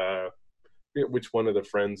friend, which one of the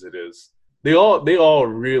friends it is. They all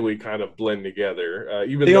really kind of blend together,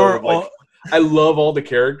 even they though are like all I love all the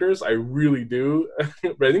characters, I really do.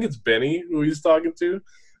 But I think it's Benny who he's talking to.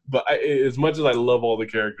 But as much as I love all the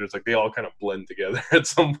characters, like they all kind of blend together at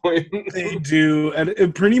some point. they do.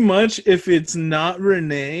 And pretty much if it's not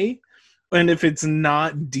Renee and if it's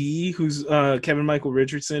not D, who's Kevin Michael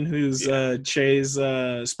Richardson, who's Yeah, Che's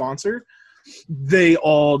sponsor, they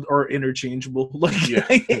all are interchangeable. Like yeah.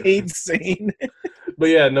 I hate saying it. But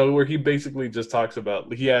yeah, no, where he basically just talks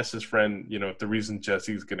about, he asked his friend, if the reason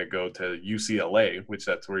Jesse's going to go to UCLA, which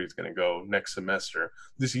that's where he's going to go next semester.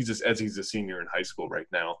 He's a senior in high school right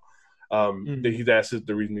now. Mm. He's asked if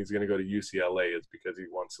the reason he's going to go to UCLA is because he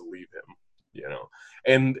wants to leave him.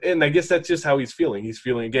 And I guess that's just how he's feeling. He's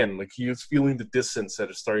feeling again like he is feeling the distance that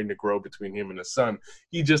is starting to grow between him and his son.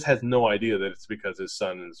 He just has no idea that it's because his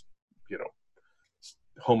son is, you know,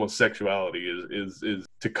 homosexuality is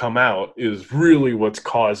to come out is really what's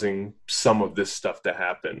causing some of this stuff to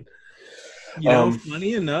happen.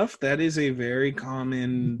 Funny enough, that is a very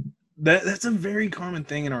common that's a very common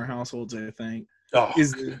thing in our households, I think. Oh,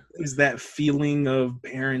 Is that feeling of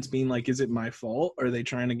parents being like, is it my fault? Are they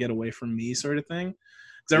trying to get away from me sort of thing?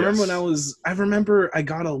 Because yes. I remember I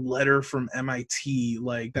got a letter from MIT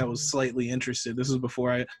like that was slightly interested. This was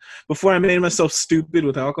before I made myself stupid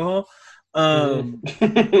with alcohol. Um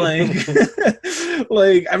like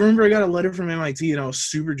like I remember I got a letter from MIT and I was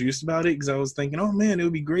super juiced about it because I was thinking, oh man, it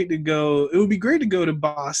would be great to go to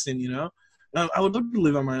Boston. I would love to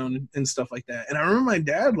live on my own and stuff like that. And I remember my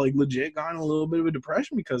dad like legit got in a little bit of a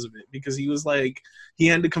depression because of it, because he was like, he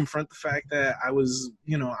had to confront the fact that I was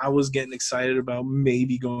getting excited about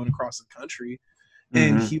maybe going across the country.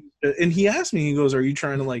 And Hmm. he asked me, he goes, "Are you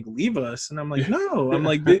trying to like leave us?" And I'm like, "No." I'm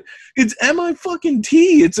like, "It's MI fucking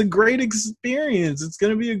T. It's a great experience. It's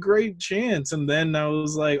gonna be a great chance." And then I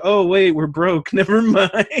was like, "Oh wait, we're broke. Never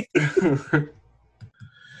mind."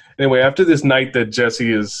 Anyway, after this night that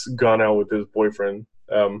Jesse has gone out with his boyfriend,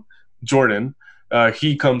 Jordan,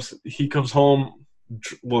 he comes home.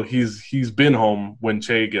 Well, he's been home when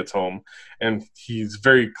Che gets home, and he's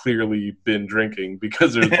very clearly been drinking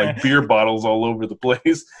because there's like beer bottles all over the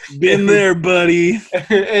place. Been And there, buddy.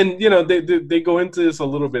 they go into this a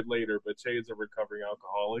little bit later, but Che is a recovering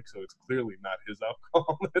alcoholic, so it's clearly not his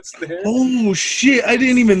alcohol that's there. Oh shit! I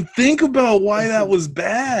didn't even think about why that was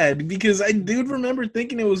bad, because I did remember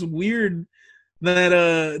thinking it was weird that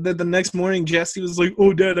the next morning Jesse was like,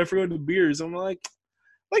 "Oh, Dad, I forgot the beers." I'm like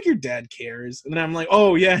your dad cares. And then I'm like,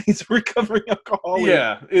 oh yeah, he's a recovering alcoholic.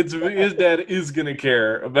 Yeah, it's his dad is gonna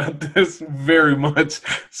care about this very much.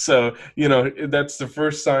 So that's the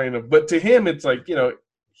first sign of. But to him, it's like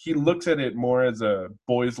he looks at it more as a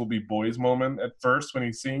boys will be boys moment at first when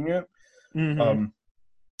he's seeing it. Mm-hmm. Um,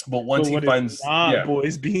 But But once he what is finds, not yeah,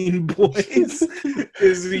 boys being boys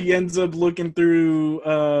is he ends up looking through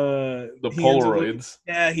the he ends up looking Polaroids,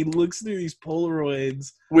 yeah, he looks through these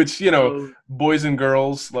Polaroids which, of boys and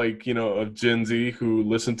girls like, of Gen Z who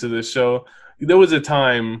listen to this show, there was a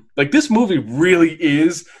time like this movie really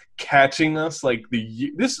is catching us like the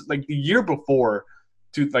year before,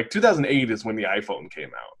 to like 2008 is when the iPhone came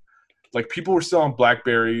out. Like people were still on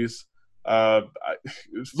Blackberries. Flip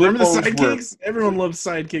remember the phones were sidekicks? Everyone loved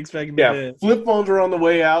sidekicks back in the Yeah, day. flip phones were on the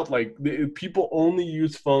way out. Like people only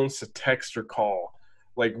use phones to text or call.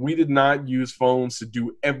 Like we did not use phones to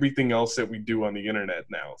do everything else that we do on the internet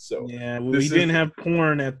now. So Yeah, well, we this is didn't have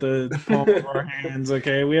porn at the palm of our hands,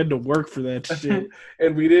 okay? We had to work for that shit.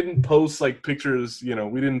 and we didn't post like pictures, we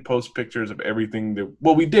didn't post pictures of everything that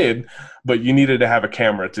well we did, but you needed to have a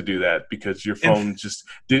camera to do that because And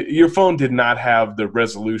your phone did not have the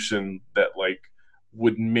resolution that like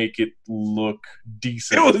would make it look it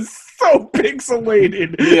decent. was so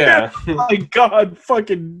pixelated. Yeah. My God,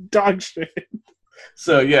 fucking dog shit.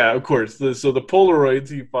 So yeah, of course. So the Polaroids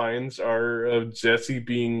he finds are of Jesse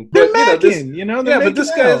being, They're but making, they're but making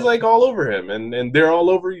this guy is out. like all over him, and they're all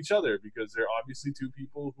over each other because they're obviously two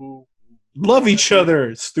people who Love each other,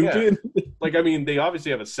 yeah, stupid. like I mean they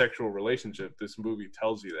obviously have a sexual relationship. This movie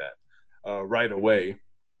tells you that right away.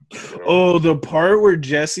 Oh, the part where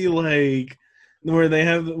Jesse like where they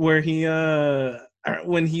have where he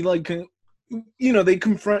when he like they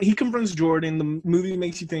confronts Jordan. The movie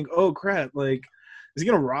makes you think, oh crap, like is he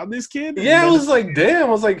gonna rob this kid? And Yeah, I then was like, damn. I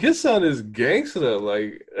was like, his son is gangster.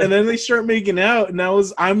 Like, they start making out, and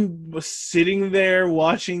I'm sitting there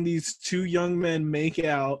watching these two young men make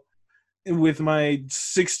out with my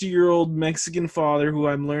 60-year-old Mexican father, who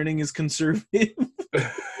I'm learning is conservative.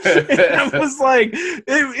 I was like,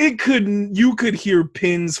 it couldn't. You could hear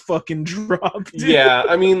pins fucking drop. Dude. Yeah,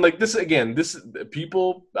 I mean, like this again. This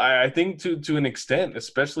people, I think to an extent,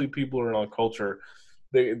 especially people in our culture,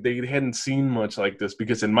 they hadn't seen much like this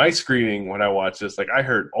because in my screening when I watched this, like I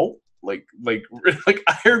heard like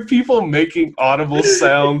I heard people making audible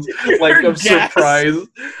sounds like of gas. surprise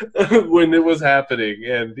when it was happening,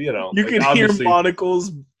 and you like, could hear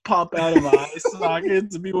monocles pop out of eye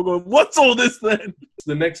sockets and people going, "What's all this then?"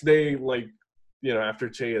 The next day, like after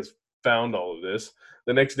Che has found all of this,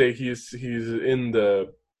 the next day he's in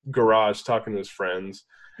the garage talking to his friends.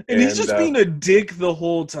 And he's just being a dick the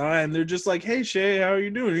whole time. They're just like, "Hey Shay, how are you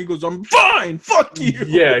doing?" And he goes, "I'm fine. Fuck you."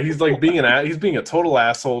 Yeah, he's like he's being a total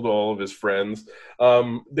asshole to all of his friends.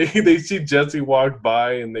 They see Jesse walk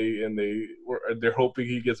by and they're hoping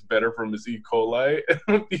he gets better from his E. coli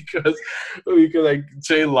because like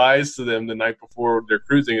Shay lies to them the night before they're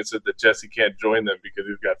cruising and said that Jesse can't join them because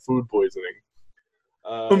he's got food poisoning.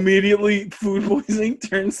 Immediately, food poisoning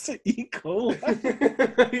turns to E. coli.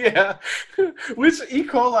 Yeah, which E.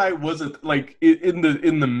 coli wasn't like in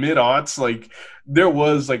the mid aughts. Like there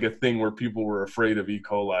was like a thing where people were afraid of E.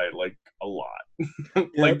 coli like a lot. Yeah,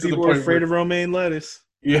 like to people the were point afraid where, of romaine lettuce.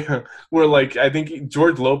 yeah, where like I think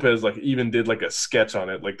George Lopez like even did like a sketch on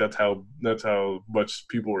it. Like that's how much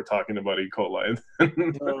people were talking about E. coli.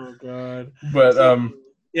 Oh God! But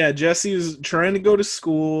yeah, Jesse is trying to go to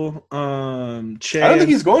school. I don't think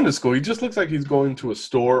he's going to school. He just looks like he's going to a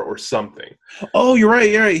store or something. Oh, you're right.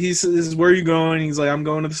 You're right. He says, "Where are you going?" He's like, "I'm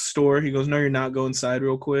going to the store." He goes, "No, you're not. Go inside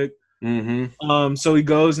real quick." Mm-hmm. So he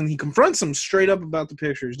goes and he confronts him straight up about the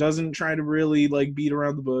pictures. Doesn't try to really like beat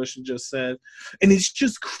around the bush and just said, and it's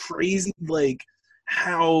just crazy like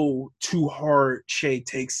how too hard Che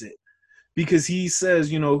takes it. Because he says,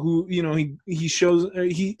 he shows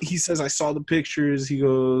he says, "I saw the pictures." He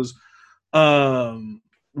goes,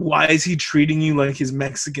 "Why is he treating you like his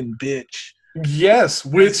Mexican bitch?" Yes,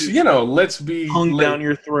 which let's be hung down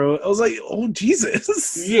your throat. I was like, "Oh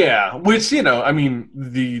Jesus!" Yeah, which I mean,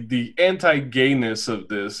 the anti-gayness of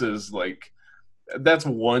this is like that's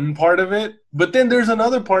one part of it, but then there's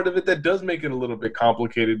another part of it that does make it a little bit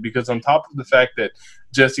complicated because on top of the fact that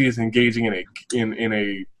Jesse is engaging in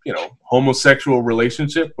a homosexual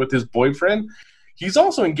relationship with his boyfriend, he's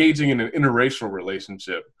also engaging in an interracial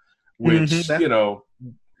relationship, which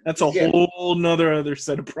that's a whole nother other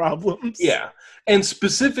set of problems. Yeah, and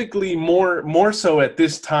specifically more so at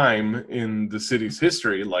this time in the city's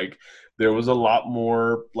history, like there was a lot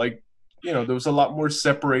more there was a lot more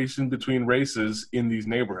separation between races in these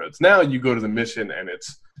neighborhoods. Now you go to the Mission and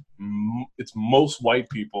it's most white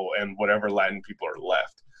people and whatever Latin people are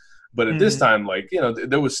left. But at this time,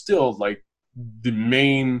 there was still like the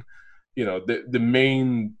main, the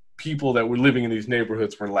main people that were living in these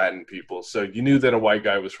neighborhoods were Latin people. So you knew that a white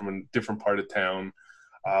guy was from a different part of town.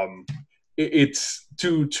 It's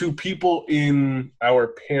to people in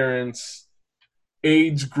our parents'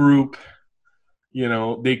 age group,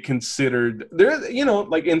 they considered there,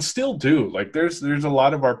 like, and still do, like, there's a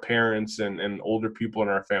lot of our parents and older people in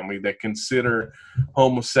our family that consider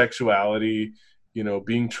homosexuality,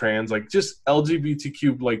 being trans, like, just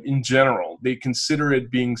LGBTQ, like, in general, they consider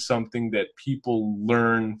it being something that people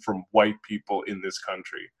learn from white people in this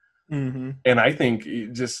country. Mm-hmm. And I think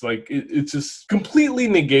it's just completely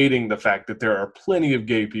negating the fact that there are plenty of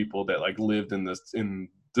gay people that, like, lived in the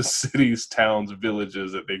cities, towns,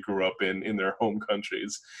 villages that they grew up in their home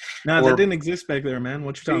countries. No, that didn't exist back there, man.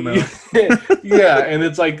 What you talking about? Yeah, and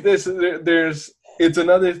it's like this. It's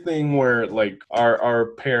another thing where, like, our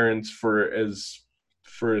parents, for as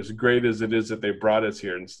great as it is that they brought us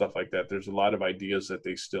here and stuff like that, there's a lot of ideas that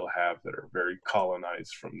they still have that are very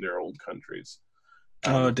colonized from their old countries.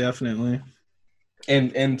 Oh, definitely.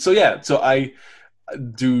 And so yeah, so I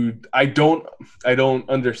don't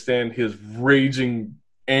understand his raging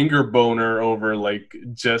anger boner over, like,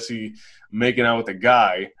 Jesse making out with a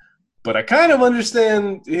guy, but I kind of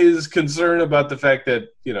understand his concern about the fact that,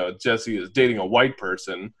 Jesse is dating a white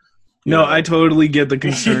person. No, I totally get the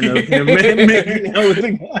concern of him making out with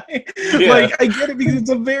a guy. Yeah. Like, I get it because it's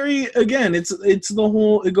it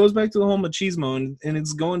goes back to the whole machismo, and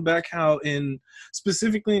it's going back how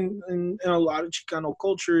specifically in a lot of Chicano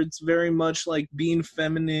culture, it's very much like being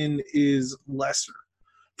feminine is lesser.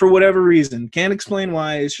 For whatever reason. Can't explain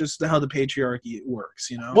why. It's just how the patriarchy works,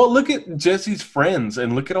 Well, look at Jesse's friends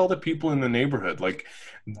and look at all the people in the neighborhood. Like,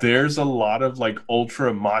 there's a lot of, like,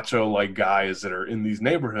 ultra macho, like, guys that are in these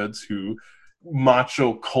neighborhoods who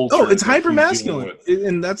macho culture. Oh, it's hyper masculine,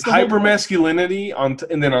 and that's the hyper masculinity and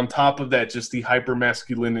then on top of that, just the hyper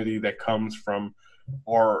masculinity that comes from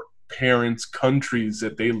our parents' countries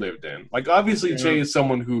that they lived in. Like, obviously, Che is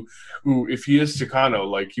someone who, if he is Chicano,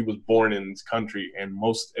 like, he was born in this country, and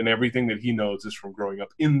everything that he knows is from growing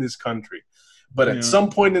up in this country. But at some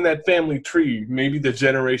point in that family tree, maybe the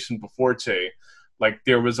generation before Che, like,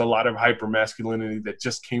 there was a lot of hyper masculinity that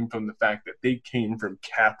just came from the fact that they came from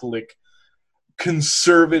Catholic,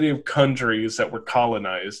 conservative countries that were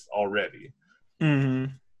colonized already.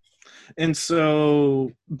 Mm-hmm. And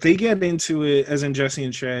so they get into it, as in Jesse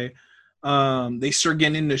and Che. They start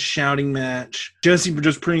getting into a shouting match. Jesse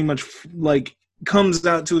just pretty much, like, comes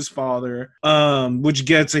out to his father, which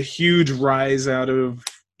gets a huge rise out of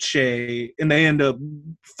Che, and they end up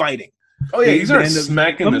fighting. Oh yeah, he starts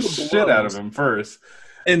smacking the shit out of him first.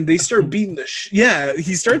 And they start beating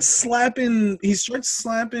he starts slapping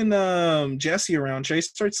Jesse around. Che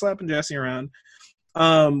starts slapping Jesse around.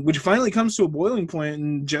 Which finally comes to a boiling point,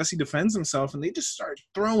 and Jesse defends himself, and they just start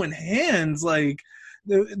throwing hands. Like,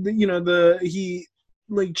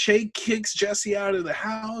 Che kicks Jesse out of the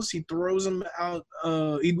house. He throws him out.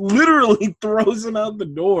 He literally throws him out the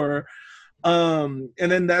door. And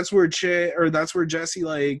then that's where Jesse,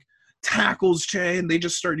 like, tackles Che, and they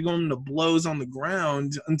just start going to blows on the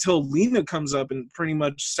ground until Lena comes up and pretty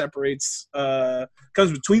much comes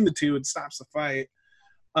between the two and stops the fight.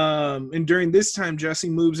 And during this time, Jesse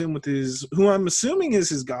moves in with who I'm assuming is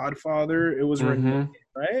his godfather. It was Rene,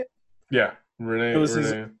 right? Yeah,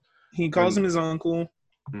 Rene. He calls him his uncle.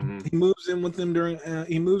 Mm-hmm. He moves in with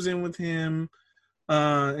him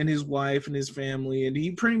and his wife and his family, and he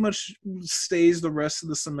pretty much stays the rest of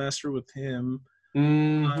the semester with him.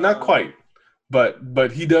 Not quite, but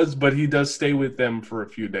he does stay with them for a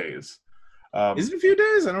few days. Is it a few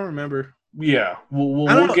days? I don't remember. Yeah, we'll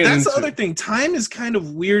get that's the other thing. Time is kind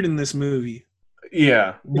of weird in this movie.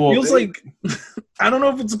 Yeah, it feels like I don't know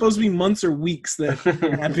if it's supposed to be months or weeks that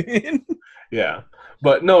happen. Yeah,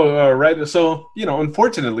 but no, right. So,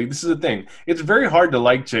 unfortunately, this is the thing. It's very hard to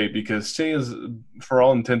like Che because Che is, for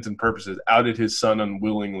all intents and purposes, outed his son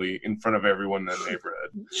unwillingly in front of everyone in the neighborhood.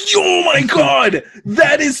 Oh my God,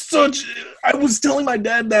 that is such. I was telling my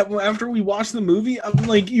dad that after we watched the movie, I'm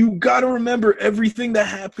like, you got to remember everything that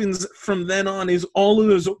happens from then on is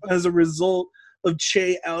all as a result of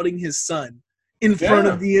Che outing his son in front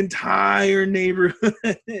of the entire neighborhood.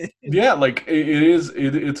 Yeah, like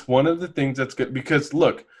it's one of the things that's good because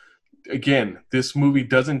look, again, this movie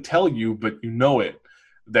doesn't tell you, but you know it,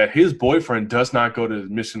 that his boyfriend does not go to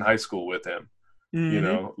Mission High School with him.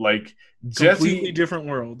 Mm-hmm. Like completely Jesse, different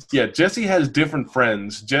worlds. Yeah, Jesse has different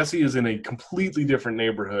friends. Jesse is in a completely different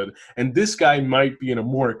neighborhood, and this guy might be in a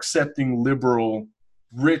more accepting, liberal,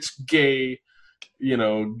 rich, gay,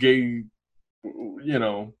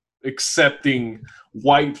 accepting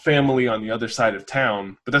white family on the other side of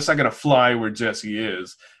town, but that's not going to fly where Jesse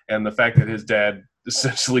is. And the fact that his dad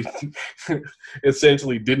essentially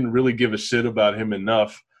didn't really give a shit about him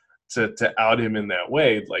enough to out him in that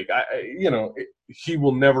way, like he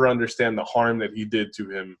will never understand the harm that he did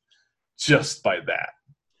to him just by that.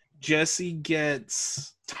 Jesse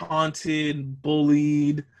gets taunted,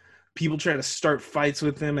 bullied. People try to start fights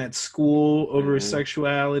with him at school over his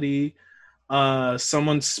sexuality.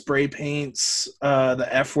 Someone spray paints the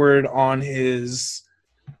F word on his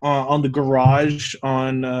on the garage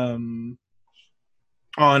on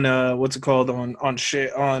what's it called on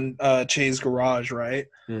Che's garage, right?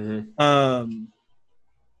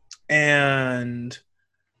 And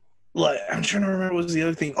like I'm trying to remember what was the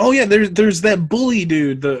other thing. Oh yeah, there's that bully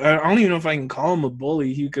dude. I don't even know if I can call him a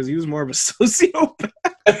bully because he was more of a sociopath.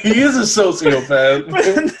 He is a sociopath. But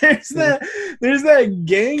there's that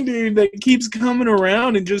gang dude that keeps coming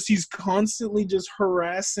around and he's constantly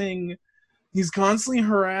harassing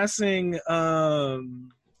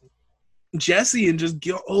Jesse and just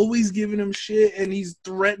always giving him shit, and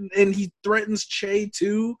he threatens Che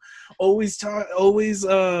too. Always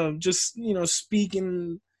just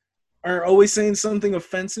speaking or always saying something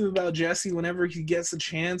offensive about Jesse whenever he gets a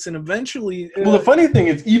chance, and eventually. Well, the funny thing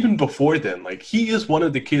is, even before then, like he is one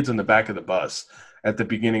of the kids in the back of the bus at the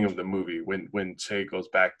beginning of the movie when Che goes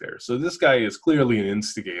back there. So this guy is clearly an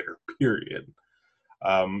instigator. Period.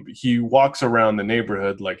 He walks around the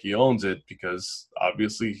neighborhood like he owns it because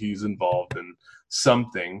obviously he's involved in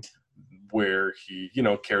something where he,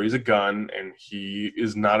 carries a gun, and he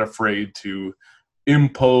is not afraid to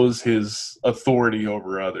impose his authority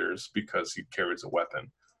over others because he carries a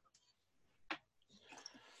weapon.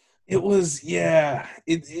 It was, yeah.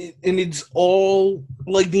 And it's all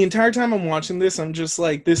like the entire time I'm watching this, I'm just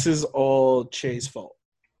like, this is all Che's fault.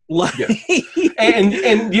 Like, yeah.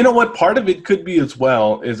 and you know what? Part of it could be as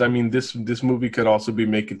well is, I mean, this movie could also be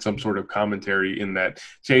making some sort of commentary in that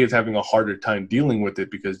Che is having a harder time dealing with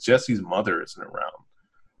it because Jesse's mother isn't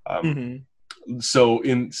around.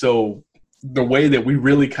 So the way that we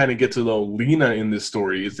really kind of get to know Lena in this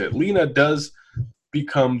story is that Lena does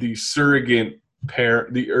become the surrogate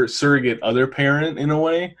parent, surrogate other parent in a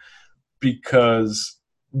way, because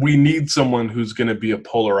we need someone who's going to be a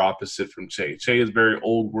polar opposite from Che. Che is very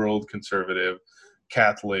old world, conservative,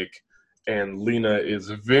 Catholic, and Lena is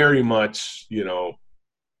very much,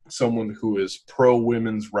 someone who is pro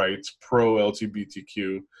women's rights, pro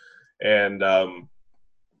LGBTQ, and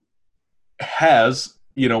has,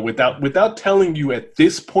 without telling you at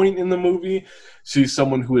this point in the movie, she's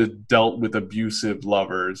someone who has dealt with abusive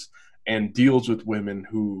lovers and deals with women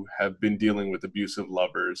who have been dealing with abusive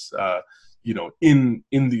lovers, in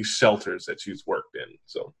these shelters that she's worked in.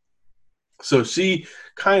 So she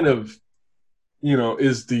kind of,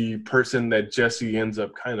 is the person that Jesse ends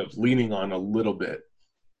up kind of leaning on a little bit,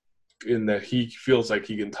 in that he feels like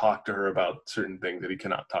he can talk to her about certain things that he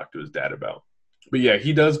cannot talk to his dad about. But yeah,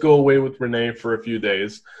 he does go away with Renee for a few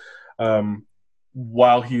days.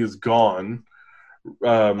 While he is gone.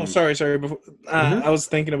 Sorry. I was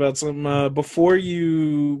thinking about some before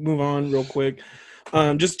you move on real quick.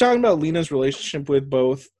 Just talking about Lena's relationship with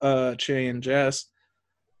both Che and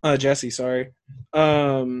Jesse. Sorry.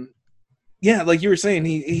 Yeah, like you were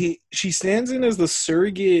saying, she stands in as the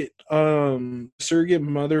surrogate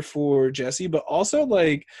mother for Jesse, but also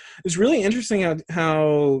like it's really interesting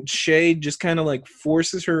how Che just kind of like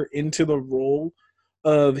forces her into the role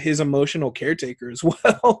of his emotional caretaker as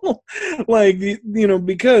well. Like,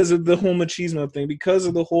 because of the whole machismo thing, because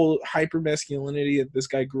of the whole hyper masculinity that this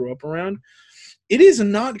guy grew up around, it is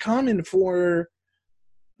not common for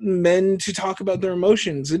men to talk about their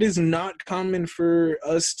emotions. It is not common for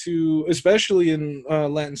us to, especially in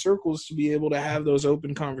Latin circles, to be able to have those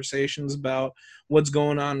open conversations about what's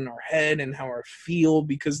going on in our head and how we feel,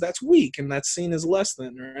 because that's weak and that's seen as less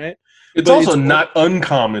than, right? It's also not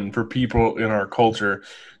uncommon for people in our culture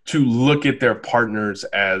to look at their partners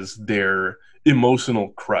as their emotional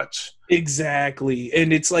crutch. Exactly.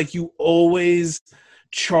 And it's like you always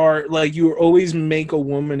you always make a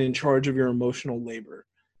woman in charge of your emotional labor.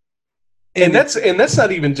 And that's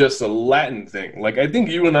not even just a Latin thing. Like, I think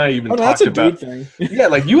you and I even talked about thing. Yeah,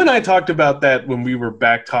 like you and I talked about that when we were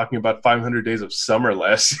back talking about 500 Days of Summer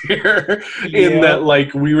last year. In that,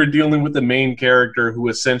 like, we were dealing with the main character who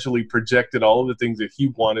essentially projected all of the things that he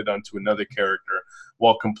wanted onto another character,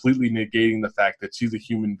 while completely negating the fact that she's a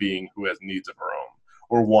human being who has needs of her own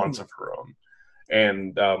or wants of her own.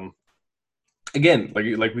 And again,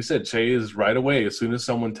 like we said, Che is right away, as soon as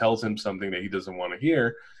someone tells him something that he doesn't want to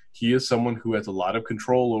hear, he is someone who has a lot of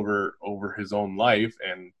control over his own life,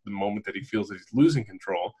 and the moment that he feels that he's losing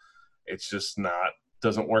control, it's just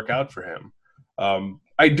doesn't work out for him.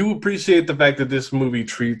 I do appreciate the fact that this movie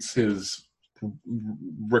treats his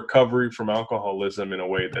recovery from alcoholism in a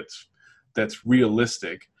way that's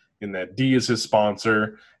realistic, in that Dee is his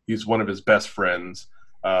sponsor, he's one of his best friends,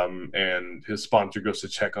 and his sponsor goes to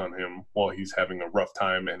check on him while he's having a rough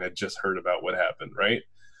time and had just heard about what happened, right?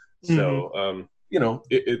 Mm-hmm. So,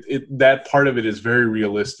 that part of it is very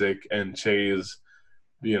realistic, and Che is,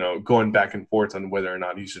 going back and forth on whether or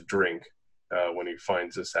not he should drink when he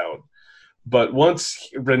finds this out. But once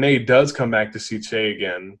Renee does come back to see Che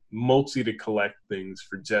again, mostly to collect things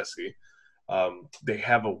for Jesse, they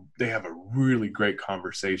have a really great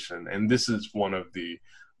conversation, and this is one of the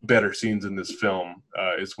better scenes in this film.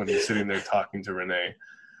 Is when he's sitting there talking to Renee.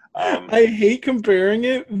 I hate comparing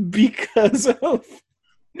it because of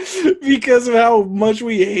how much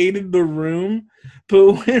we hated The Room.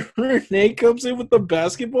 But when Renee comes in with the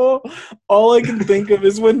basketball, all I can think of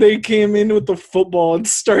is when they came in with the football and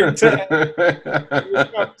start to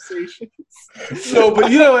have conversations. No, but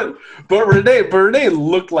you know what? But Renee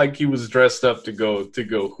looked like he was dressed up to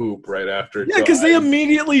go hoop right after. Yeah, because they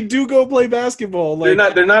immediately do go play basketball. Like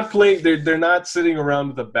they're not playing. They're not sitting around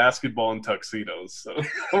with a basketball and tuxedos. So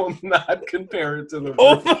I will not compare it to the.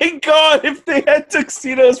 Oh my god! If they had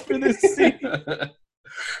tuxedos for this scene.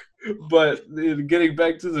 But getting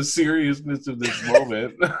back to the seriousness of this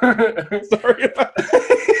moment. Sorry about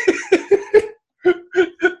that.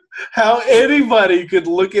 How anybody could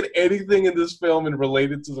look at anything in this film and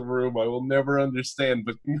relate it to The Room, I will never understand.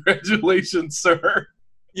 But congratulations, sir.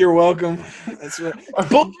 You're welcome. That's right.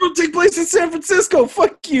 Both of them take place in San Francisco.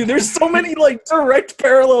 Fuck you. There's so many direct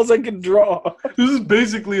parallels I can draw. This is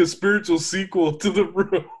basically a spiritual sequel to The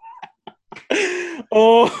Room.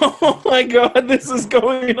 Oh my god, this is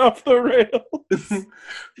going off the rails.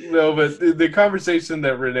 No, but the conversation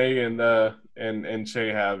that Renee and Che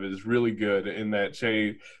have is really good, in that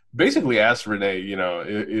Che basically asks Renee,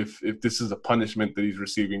 if this is a punishment that he's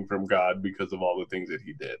receiving from God because of all the things that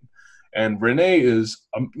he did. And Renee is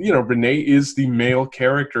the male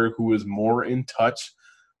character who is more in touch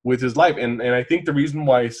with his life. And I think the reason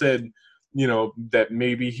why I said, that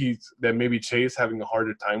maybe Che is having a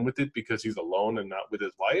harder time with it because he's alone and not with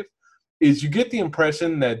his wife, is you get the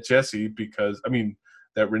impression that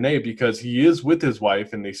Renee, because he is with his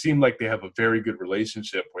wife and they seem like they have a very good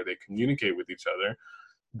relationship where they communicate with each other,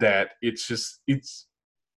 that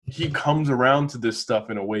he comes around to this stuff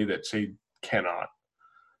in a way that Che cannot.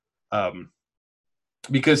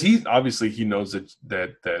 Because he knows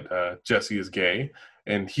that Jesse is gay,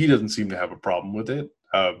 and he doesn't seem to have a problem with it.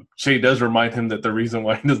 Che does remind him that the reason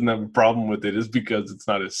why he doesn't have a problem with it is because it's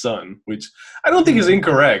not his son, which I don't think is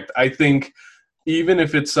incorrect. I think even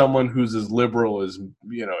if it's someone who's as liberal as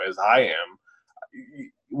I am,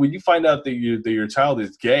 when you find out that your child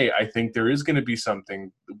is gay, I think there is going to be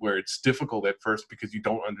something where it's difficult at first because you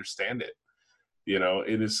don't understand it.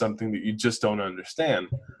 It is something that you just don't understand.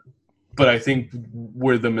 But I think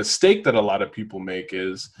where the mistake that a lot of people make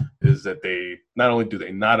is that they not only do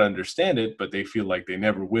they not understand it, but they feel like they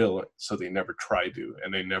never will, so they never try to,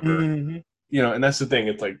 and they never, and that's the thing.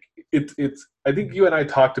 It's like it's. I think you and I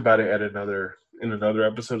talked about it in another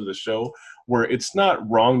episode of the show, where it's not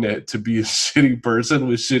wrong to be a shitty person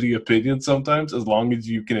with shitty opinions sometimes, as long as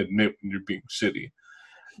you can admit when you're being shitty.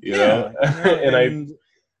 You know?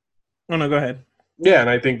 Oh no, go ahead. Yeah, and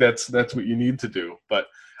I think that's what you need to do, but.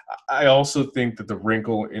 I also think that the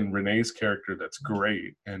wrinkle in Renee's character that's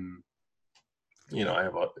great, and I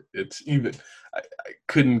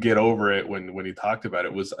couldn't get over it when he talked about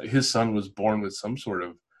it, was his son was born with some sort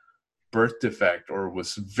of birth defect or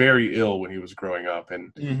was very ill when he was growing up,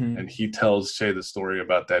 and he tells Che the story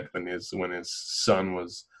about that when his son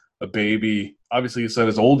was a baby. Obviously his son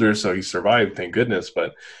is older, so he survived, thank goodness,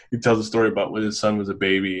 but he tells a story about when his son was a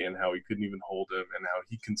baby and how he couldn't even hold him and how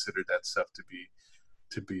he considered that stuff to be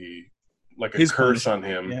like a curse on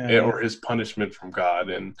him, or his punishment from God.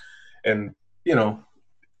 And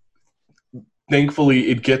thankfully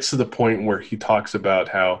it gets to the point where he talks about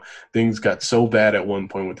how things got so bad at one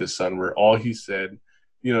point with his son where all he said,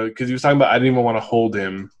 because he was talking about, I didn't even want to hold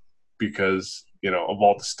him because, of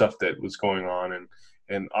all the stuff that was going on.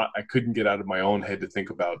 And I couldn't get out of my own head to think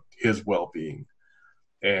about his well-being.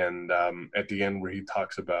 And at the end where he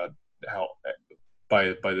talks about how by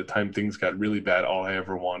the time things got really bad, all I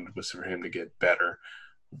ever wanted was for him to get better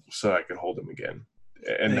so I could hold him again.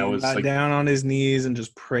 And that was got down on his knees and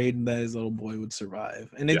just prayed that his little boy would survive.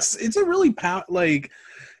 And it's a really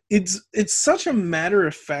it's such a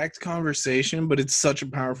matter-of-fact conversation, but it's such a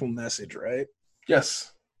powerful message, right?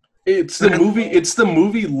 Yes. It's the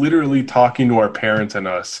movie literally talking to our parents and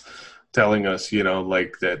us, telling us,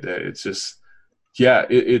 that it's just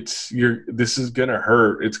this is gonna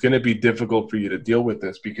hurt. It's gonna be difficult for you to deal with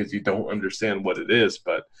this because you don't understand what it is.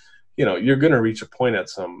 But you're gonna reach a point at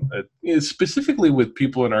specifically with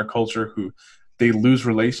people in our culture who they lose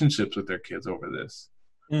relationships with their kids over this.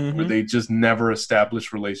 where Mm-hmm. they just never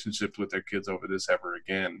establish relationships with their kids over this ever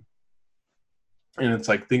again. And it's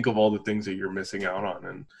like, think of all the things that you're missing out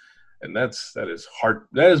on, and that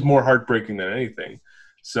is more heartbreaking than anything.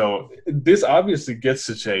 So this obviously gets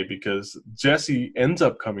to Che because Jesse ends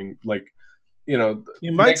up coming, like, you know, He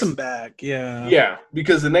invites him next, back. Yeah. yeah,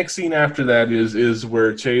 because the next scene after that is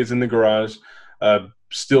where Che is in the garage,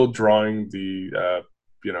 still drawing the,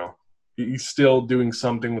 you know, he's still doing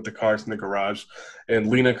something with the cars in the garage, and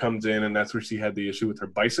Lena comes in, and that's where she had the issue with her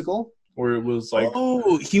bicycle, where it was like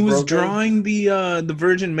Oh, he was broken. drawing the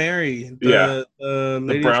Virgin Mary, Yeah, the the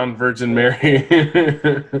Lady of brown Virgin Shalom.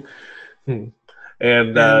 Mary. And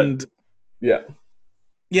And yeah.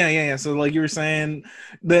 yeah. So like you were saying,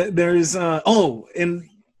 that there's and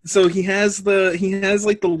so he has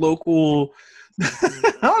like the local.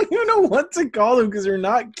 I don't even know what to call them because they're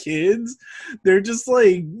not kids. They're just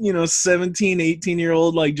like, 17,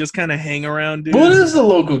 18-year-old, like just kind of hang around What dudes. is the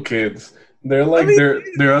local kids? They're I like mean,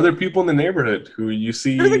 they're other people in the neighborhood who you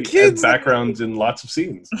they're the see as kids that backgrounds in lots of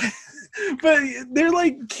scenes. but they're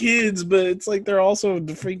like kids, but it's like they're also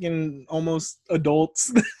the freaking almost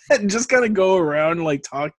adults that just kind of go around and like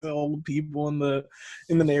talk to all the people in the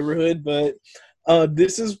neighborhood. But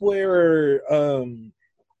this is where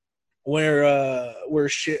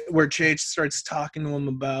Chage starts talking to them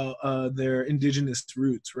about their indigenous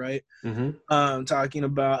roots, right? Mm-hmm. Talking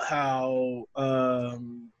about how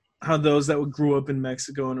those that grew up in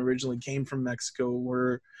Mexico and originally came from Mexico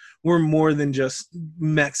were more than just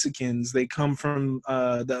Mexicans. They come from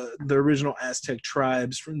the original Aztec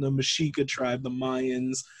tribes, from the Mexica tribe, the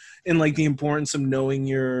Mayans, and like the importance of knowing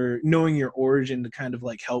your origin to kind of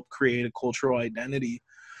like help create a cultural identity.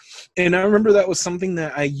 And I remember that was something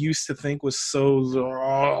that I used to think was so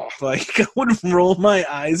like I would roll my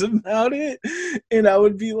eyes about it, and I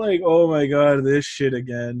would be like, "Oh my god, this shit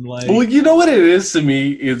again!" Well, Like, you know what it is to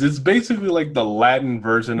me is it's basically like the Latin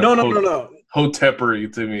version of no,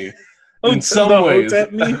 Hotepery to me, in some the ways.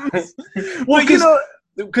 Hotep memes. Well, But you know,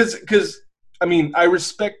 because I mean, I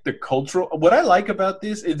respect the cultural. What I like about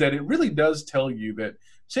this is that it really does tell you that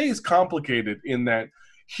Che is complicated in that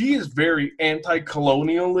he is very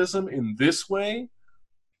anti-colonialism in this way,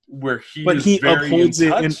 where he but is he very in upholds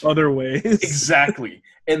it in touch. other ways. Exactly.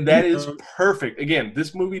 And that is Yeah. perfect. Again,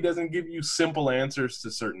 this movie doesn't give you simple answers to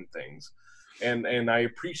certain things. And I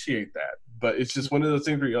appreciate that. But it's just one of those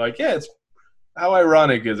things where you're like, yeah, it's how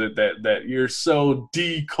ironic is it that you're so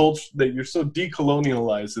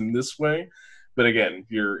decolonialized in this way, but again,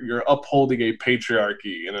 you're upholding a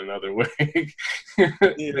patriarchy in another way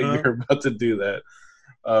that Yeah. you're about to do that.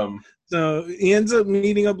 So he ends up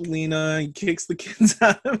meeting up Lena. He kicks the kids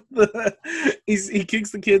out of he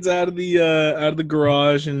kicks the kids out of the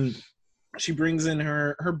garage, and she brings in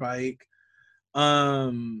her bike.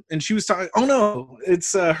 And she was talking. Oh no,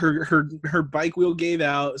 it's her bike wheel gave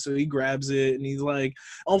out, so he grabs it and he's like,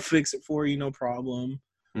 "I'll fix it for you, no problem."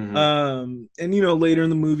 Mm-hmm. And later in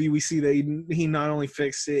the movie we see that he not only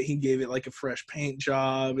fixed it, he gave it like a fresh paint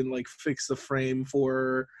job and like fixed the frame for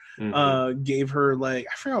her. Mm-hmm. Gave her like,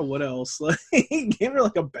 I forgot what else, like he gave her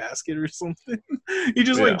like a basket or something. He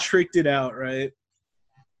just like Yeah. tricked it out, right?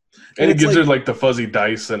 And And he it's gives like, her like the fuzzy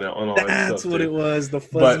dice and all that that's stuff what too. it was, the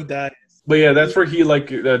fuzzy But dye. But yeah, that's where he like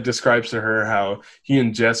describes to her how he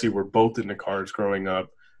and Jesse were both into cars growing up,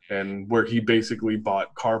 and where he basically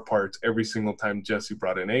bought car parts every single time Jesse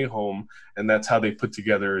brought an A home, and that's how they put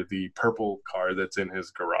together the purple car that's in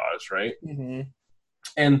his garage, right? Mm-hmm.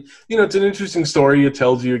 And it's an interesting story. It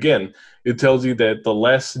tells you that the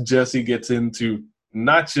less Jesse gets into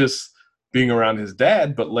not just being around his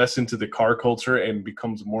dad, but less into the car culture and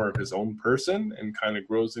becomes more of his own person and kind of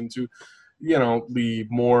grows into, the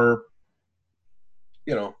more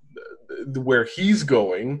where he's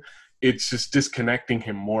going, it's just disconnecting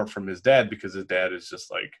him more from his dad because his dad is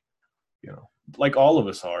just like all of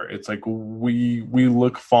us are. It's like we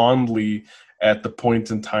look fondly at the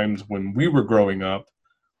points and times when we were growing up,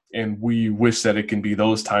 and we wish that it can be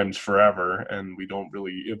those times forever, and we don't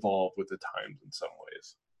really evolve with the times in some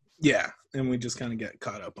ways. Yeah, and we just kind of get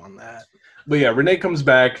caught up on that. But yeah, Renee comes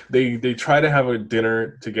back. They try to have a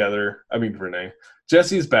dinner together. I mean,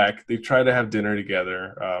 Jesse's back. They try to have dinner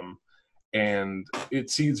together, and it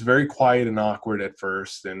seems very quiet and awkward at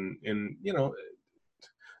first. And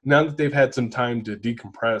now that they've had some time to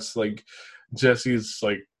decompress, like Jesse's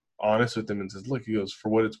like honest with him and says, "Look," he goes, "for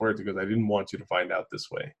what it's worth," he goes, "I didn't want you to find out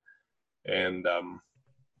this way." And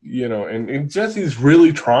and Jesse's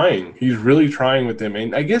really trying. He's really trying with him,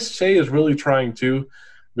 and I guess Che is really trying too.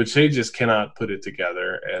 but Shay just cannot put it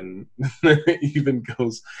together, and even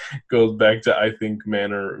goes back to, I think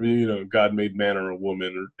man or God made man or a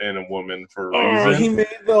woman and a woman for a Oh, he reason. made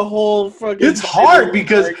the whole fucking It's hard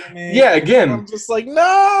because argument. yeah, again, I'm just like,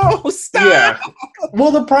 no, stop. yeah.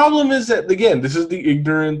 Well, the problem is that again, this is the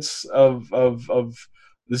ignorance of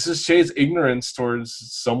this is Shay's ignorance towards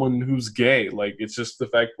someone who's gay. Like it's just the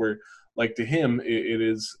fact where like to him it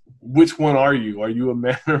is, which one are you? Are you a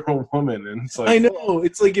man or a woman? And it's I like, know.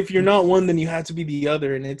 It's like if you're not one, then you have to be the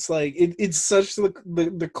other, and it's like it's such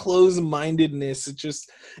the closed mindedness.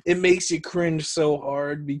 It makes you cringe so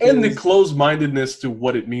hard and the because closed mindedness to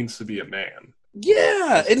what it means to be a man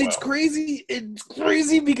yeah, as and it's well. crazy. It's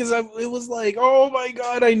crazy because it was like, oh my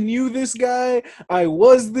god, I knew this guy. I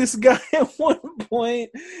was this guy at one point,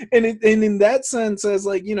 and in that sense, as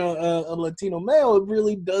like a Latino male, it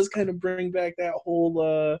really does kind of bring back that whole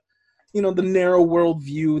the narrow world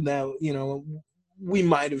view that we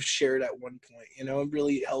might have shared at one point. It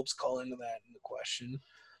really helps call into the question.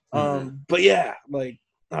 Mm-hmm. But yeah, like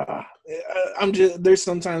I'm just, there's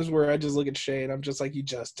sometimes where I just look at Shay and I'm just like, you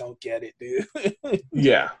just don't get it, dude.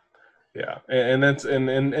 Yeah, yeah, and that's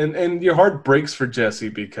and your heart breaks for Jesse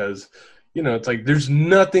because it's like there's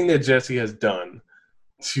nothing that Jesse has done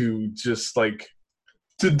to just like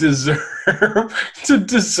to deserve to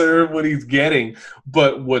deserve what he's getting.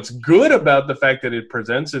 But what's good about the fact that it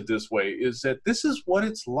presents it this way is that this is what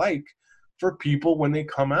it's like for people when they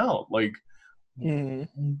come out. Like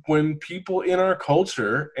when people in our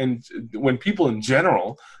culture and when people in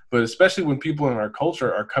general, but especially when people in our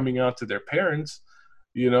culture are coming out to their parents,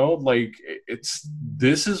 like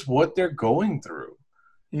this is what they're going through.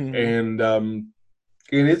 And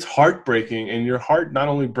it's heartbreaking, and your heart not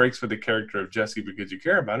only breaks for the character of Jesse because you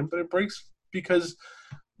care about him, but it breaks because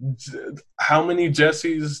how many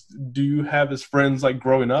Jessies do you have as friends, like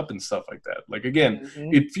growing up and stuff like that? Like again,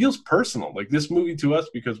 it feels personal. Like this movie to us,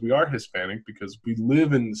 because we are Hispanic, because we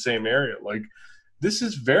live in the same area. Like this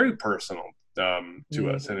is very personal to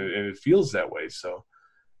us, and it feels that way. So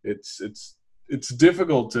it's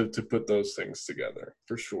difficult to put those things together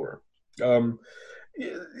for sure.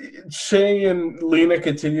 Shay and Lena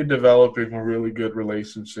continue developing a really good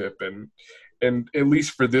relationship, and at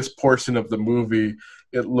least for this portion of the movie,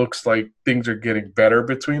 it looks like things are getting better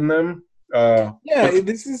between them.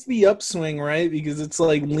 This is the upswing, right? Because it's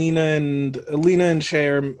like Lena and Shay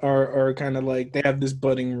are kind of like they have this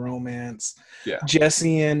budding romance. Yeah,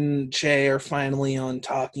 Jesse and Shay are finally on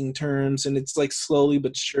talking terms, and it's like slowly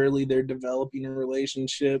but surely they're developing a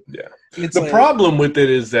relationship. yeah. It's The like, problem with it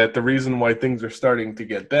is that the reason why things are starting to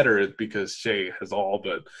get better is because Shay has all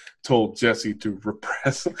but told Jesse to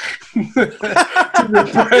repress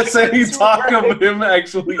any talk of him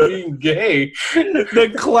actually being gay.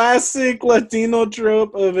 The classic Latino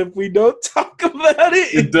trope of if we don't talk about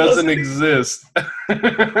it, it doesn't exist.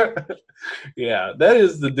 Yeah, that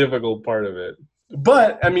is the difficult part of it.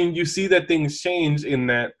 But I mean, you see that things change in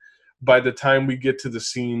that by the time we get to the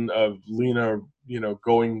scene of Lena,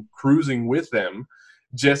 going cruising with them,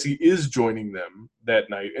 Jesse is joining them that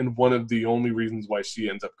night, and one of the only reasons why she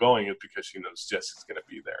ends up going is because she knows Jesse's going to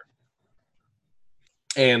be there.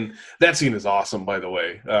 And that scene is awesome, by the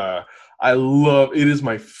way. I love it. Is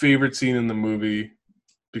my favorite scene in the movie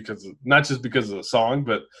because not just because of the song,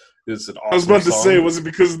 but it's an awesome. I was about to song. say, was it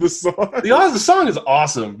because of the song? The song is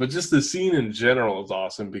awesome, but just the scene in general is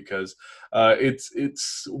awesome because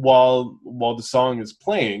it's while the song is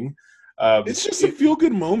playing, it's just a feel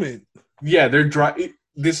good moment. Yeah,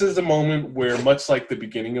 this is a moment where, much like the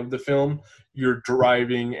beginning of the film, you're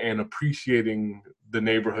driving and appreciating the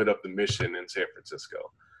neighborhood of the Mission in San Francisco.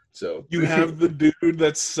 So you have the dude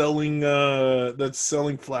that's selling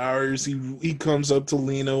flowers. He comes up to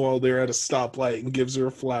Lena while they're at a stoplight and gives her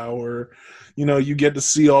a flower. You get to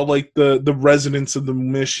see all like the residents of the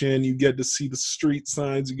Mission. You get to see the street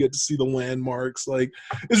signs. You get to see the landmarks. Like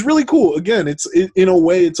it's really cool. Again, in a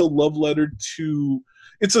way, it's a love letter to.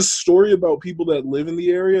 It's a story about people that live in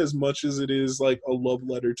the area as much as it is like a love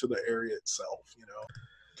letter to the area itself.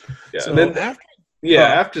 Yeah. So and then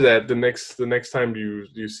after that, the next time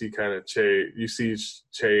you see kind of Che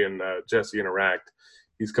and Jesse interact,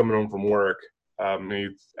 he's coming home from work.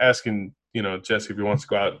 He's asking Jesse if he wants to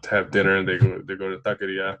go out to have dinner, and they go to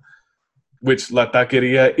taqueria, which La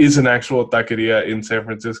Taqueria is an actual taqueria in San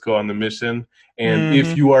Francisco on the Mission. And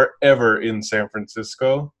if you are ever in San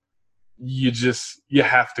Francisco, you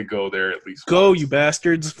have to go there at least go once. You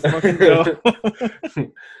bastards, fucking go.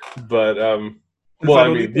 But well,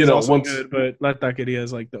 I mean, once good, but La Taqueria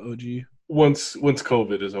is like the OG. Once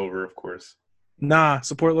COVID is over, of course. Nah,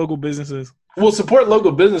 support local businesses. Well, support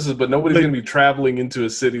local businesses, but nobody's Like, going to be traveling into a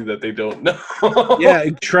city that they don't know. yeah,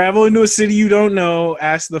 travel into a city you don't know.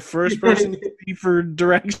 Ask the first person you see for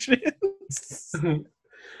directions.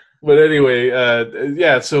 But anyway,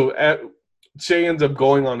 yeah. So Shay ends up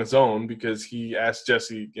going on his own because he asked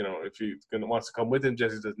Jesse, if he wants to come with him.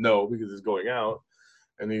 Jesse says no because he's going out,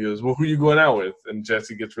 and he goes, "Well, who are you going out with?" And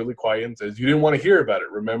Jesse gets really quiet and says, "You didn't want to hear about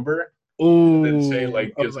it, remember?" And then Shay Ooh, I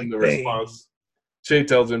was gives him like, the dang. response. Shay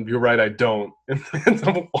tells him, "You're right, I don't," and ends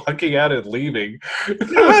up walking out and leaving.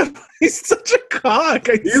 God, he's such a cock.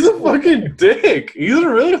 He's a fucking dick. He's a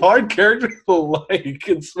really hard character to like,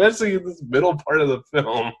 especially in this middle part of the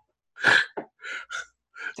film.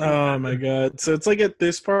 Oh my god! So it's like at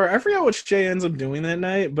this part, I forgot what Shay ends up doing that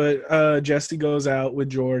night, but Jesse goes out with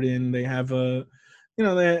Jordan. They have a,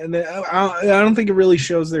 I don't think it really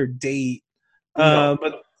shows their date, No.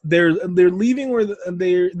 but they're leaving where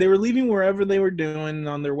they were leaving wherever they were doing. And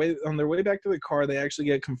on their way back to the car, they actually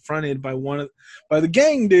get confronted by by the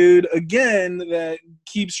gang dude again that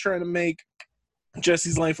keeps trying to make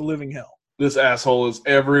Jesse's life a living hell. This asshole is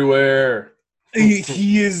everywhere.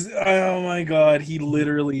 He is. Oh my god, he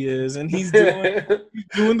literally is, and he's doing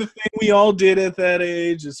the thing we all did at that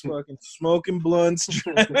age, is fucking smoking blunts,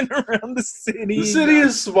 driving around the city. The city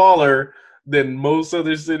is smaller than most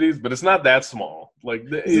other cities, but it's not that small. Like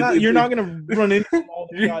you're not gonna run into him all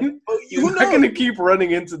the time. You're not gonna keep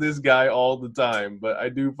running into this guy all the time. But I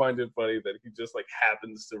do find it funny that he just like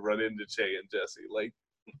happens to run into Shay and Jesse like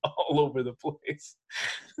all over the place.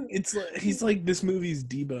 It's like he's like this movie's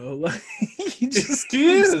Debo. Like he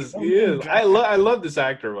is. I love this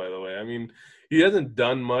actor, by the way. I mean, he hasn't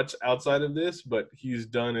done much outside of this, but he's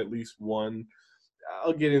done at least one.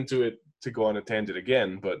 I'll get into it to go on a tangent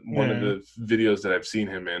again, but one of the videos that I've seen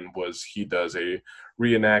him in was he does a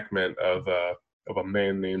reenactment of a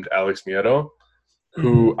man named Alex Nieto,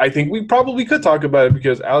 who I think we probably could talk about it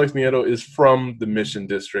because Alex Nieto is from the Mission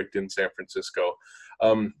District in San Francisco.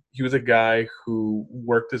 He was a guy who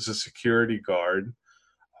worked as a security guard.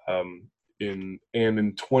 In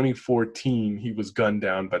 2014, he was gunned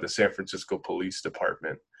down by the San Francisco Police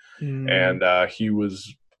Department, and he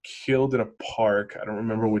was killed in a park. I don't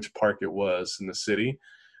remember which park it was in the city,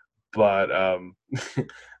 but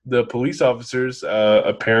the police officers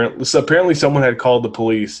apparently someone had called the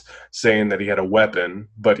police saying that he had a weapon,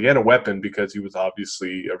 but he had a weapon because he was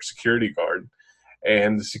obviously a security guard.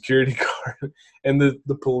 And the security guard and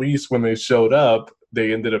the police, when they showed up,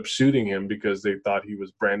 they ended up shooting him because they thought he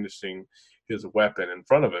was brandishing his weapon in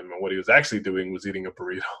front of him. And what he was actually doing was eating a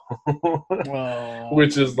burrito,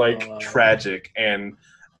 which is like tragic. And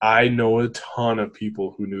I know a ton of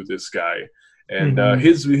people who knew this guy. And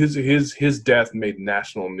his death made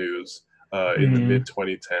national news in the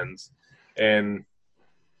mid-2010s. And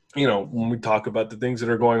when we talk about the things that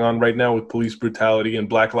are going on right now with police brutality and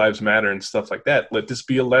Black Lives Matter and stuff like that, let this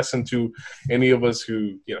be a lesson to any of us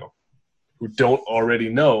who don't already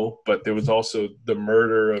know. But there was also the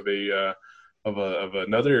murder of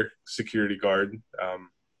another security guard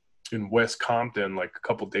in West Compton like a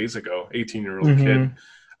couple days ago, 18-year-old kid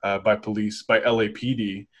by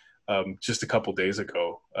LAPD just a couple days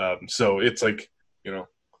ago. So it's like,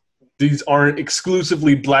 these aren't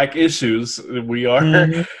exclusively black issues. We are,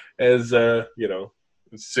 as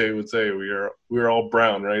Shay would say, we're all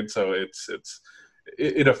brown, right? So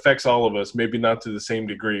it affects all of us. Maybe not to the same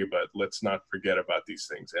degree, but let's not forget about these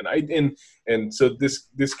things. And so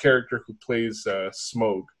this character who plays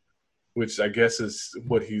Smoke, which I guess is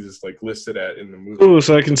what he's like listed at in the movie. Oh,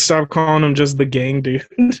 so I can stop calling him just the gang dude.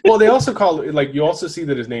 Well, they also call it, like, you also see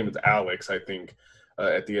that his name is Alex, I think,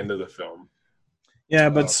 at the end of the film. Yeah,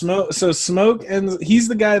 but Smoke, and he's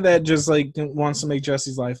the guy that just like wants to make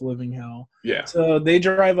Jesse's life a living hell. Yeah. So they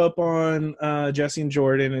drive up on Jesse and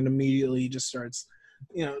Jordan, and immediately just starts,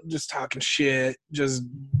 just talking shit, just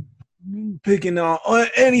picking on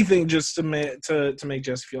anything just to make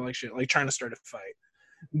Jesse feel like shit, like trying to start a fight.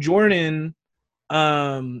 Jordan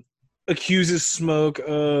accuses Smoke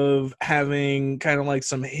of having kind of like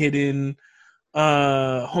some hidden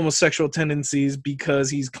homosexual tendencies because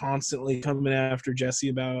he's constantly coming after Jesse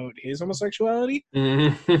about his homosexuality.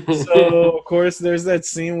 So of course there's that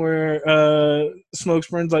scene where Smoke's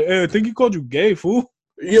friend's like, "Hey, I think he called you gay, fool."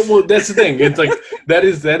 Yeah, well, that's the thing. It's like that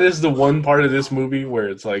is the one part of this movie where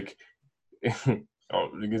it's like, I'm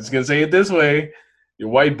just gonna say it this way: your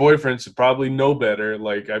white boyfriend should probably know better.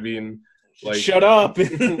 Like, I mean, like, shut up.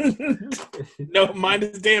 No, mind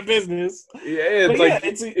his damn business. Yeah,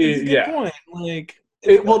 it's a good point. Like,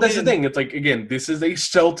 well, that's the thing. It's like, again, this is a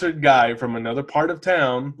sheltered guy from another part of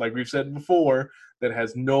town, like we've said before, that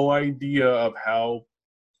has no idea of how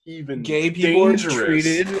even gay people are dangerous.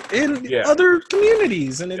 treated in Yeah. other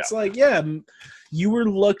communities, and it's Yeah. like, yeah, you were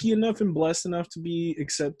lucky enough and blessed enough to be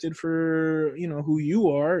accepted for, you know, who you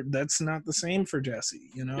are. That's not the same for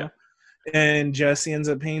Jesse, you know. Yeah. And Jesse ends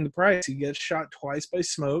up paying the price. He gets shot twice by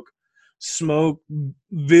Smoke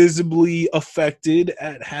visibly affected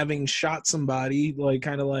at having shot somebody, like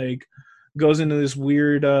kind of like goes into this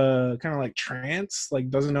weird kind of like trance,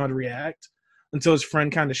 like doesn't know how to react until his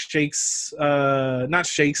friend kind of shakes not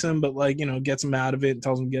shakes him, but like, you know, gets him out of it and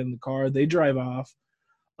tells him to get in the car. They drive off.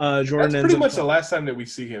 Jordan That's ends pretty up much the last time that we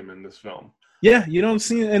see him in this film. yeah, you don't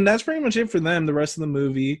see, and that's pretty much it for them. The rest of the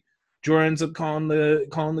movie, Jordan ends up calling the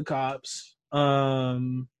cops, calls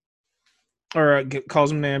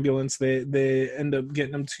him an ambulance. They end up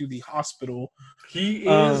getting him to the hospital. He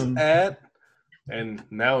is at, and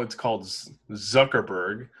now it's called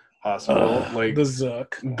Zuckerberg Hospital, like the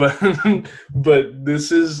Zuck. but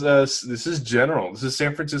this is General. This is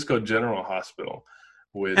San Francisco General Hospital.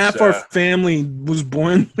 Which, half our family was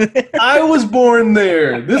born there. I was born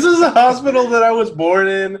there. This is the hospital that I was born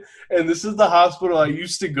in, and this is the hospital I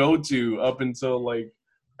used to go to up until like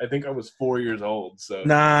I think I was 4 years old. So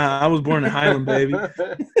nah, I was born in Highland, baby.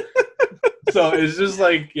 So it's just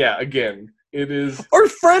like, yeah, again, it is. Our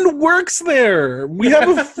friend works there. We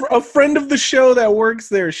have a friend of the show that works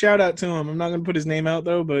there. Shout out to him. I'm not gonna put his name out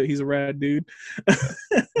though, but he's a rad dude.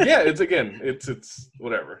 Yeah, it's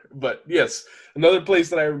whatever. But yes, another place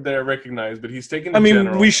that I recognize. But he's taken.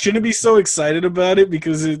 General. We shouldn't be so excited about it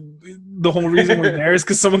because the whole reason we're there is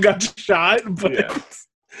because someone got shot. But yeah.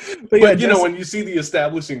 But yeah, you know, when you see the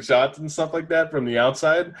establishing shots and stuff like that from the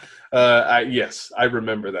outside, I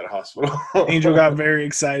remember that hospital. Angel got very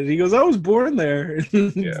excited. He goes, "I was born there."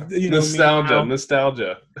 Yeah, nostalgia.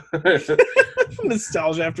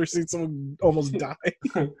 Nostalgia after seeing someone almost die.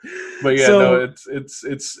 But yeah, no,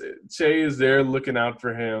 it's Che is there looking out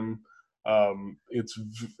for him. It's,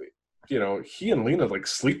 you know, he and Lena like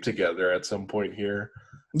sleep together at some point here.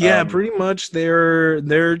 Yeah, pretty much.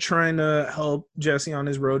 They're trying to help Jesse on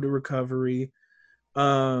his road to recovery.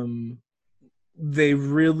 They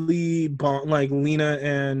really bond, like Lena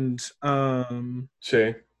and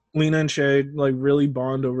Che like really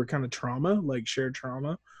bond over kind of trauma, like shared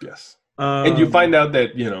trauma. Yes. And you find out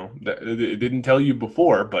that, you know, that it didn't tell you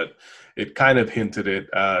before, but it kind of hinted it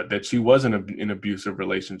that she was in an abusive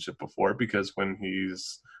relationship before, because when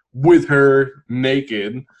he's with her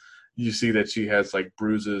naked, you see that she has like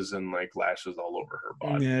bruises and like lashes all over her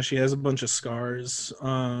body. Yeah, she has a bunch of scars.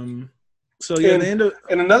 So yeah, and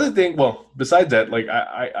another thing, well, besides that, like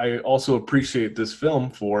I also appreciate this film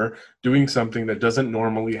for doing something that doesn't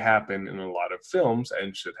normally happen in a lot of films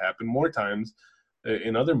and should happen more times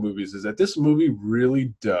in other movies, is that this movie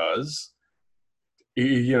really does,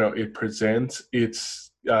 you know, it presents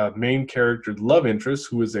its main character love interest,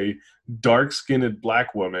 who is a dark-skinned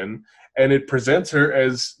black woman, and it presents her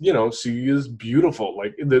as, you know, she is beautiful.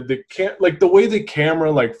 Like the way the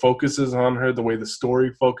camera like focuses on her, the way the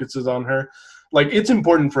story focuses on her. Like, it's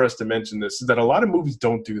important for us to mention this, is that a lot of movies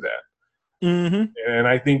don't do that. Mm-hmm. And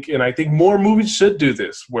I think more movies should do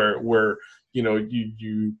this, where you know,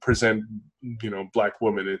 you present, you know, black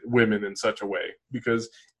women in such a way, because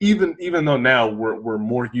even though now we're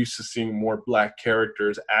more used to seeing more black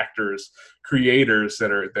characters, actors, creators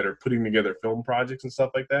that are putting together film projects and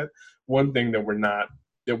stuff like that, one thing that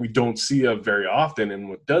we don't see of very often, and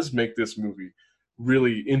what does make this movie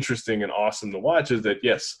really interesting and awesome to watch, is that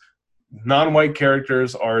yes, non-white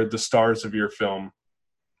characters are the stars of your film,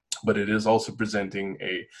 but it is also presenting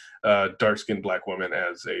a dark-skinned black woman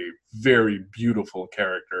as a very beautiful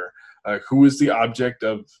character, who is the object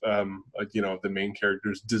of, you know, the main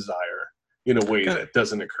character's desire in a way that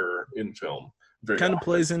doesn't occur in film. Kind of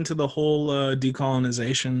plays into the whole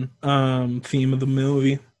decolonization theme of the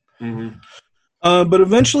movie. Mm-hmm. But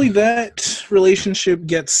eventually that relationship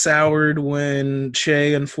gets soured when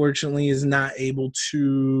Che, unfortunately, is not able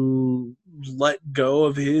to let go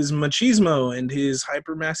of his machismo and his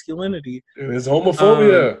hypermasculinity. And his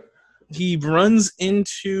homophobia. He runs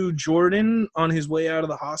into Jordan on his way out of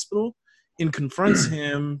the hospital and confronts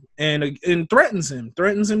him and threatens him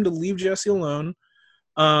to leave Jesse alone,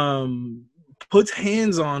 puts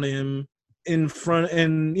hands on him in front,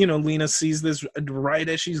 and you know, Lena sees this right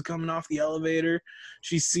as she's coming off the elevator.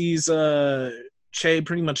 She sees Che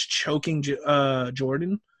pretty much choking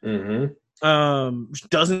Jordan. Mm-hmm.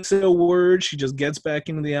 Doesn't say a word. She just gets back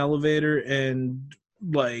into the elevator, and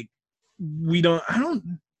like,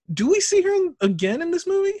 do we see her again in this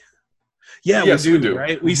movie? Yeah, yes, we do.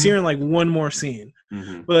 Right? We see her in like one more scene.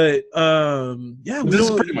 Mm-hmm. But yeah, this is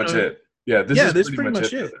pretty much it. Yeah, this is pretty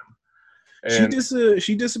much it. And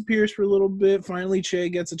She disappears for a little bit. Finally, Che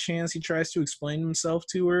gets a chance. He tries to explain himself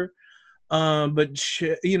to her. But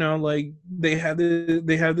she, like they have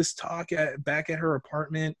this talk back at her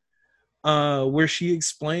apartment, where she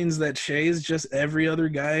explains that Che is just every other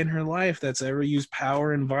guy in her life that's ever used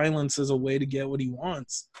power and violence as a way to get what he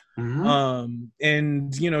wants.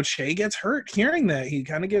 And Che gets hurt hearing that. He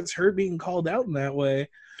kind of gets hurt being called out in that way.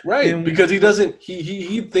 right, And because he doesn't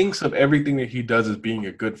he thinks of everything that he does as being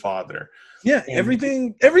a good father. yeah, And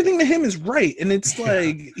everything to him is right, and it's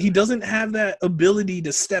like he doesn't have that ability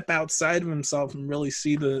to step outside of himself and really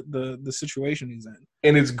see the situation he's in.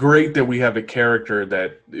 and it's great that we have a character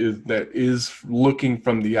that is looking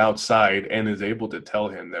from the outside and is able to tell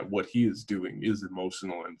him that what he is doing is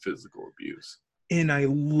emotional and physical abuse. And I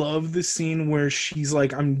love the scene where she's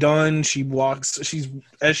like, "I'm done."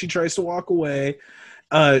 As she tries to walk away,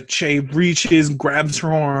 Che reaches, grabs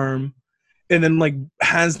her arm, and then like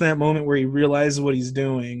has that moment where he realizes what he's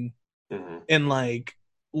doing, and like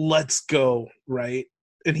lets go, right?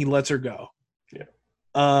 And he lets her go. Yeah.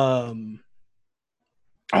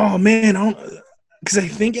 Oh man, because I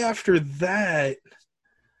think after that,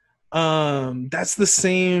 that's the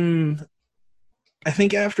same. I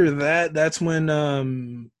think after that, that's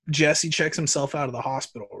when Jesse checks himself out of the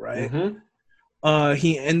hospital, right?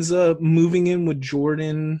 He ends up moving in with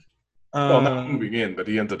Jordan. Well, not moving in, but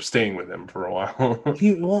he ends up staying with him for a while.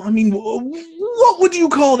 What would you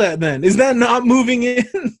call that then? Is that not moving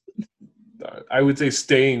in? I would say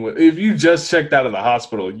staying with. If you just checked out of the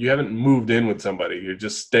hospital, you haven't moved in with somebody. You're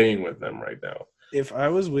just staying with them right now. If I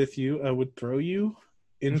was with you, I would throw you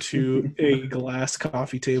into a glass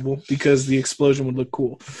coffee table because the explosion would look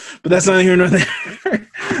cool. But that's not here nor there.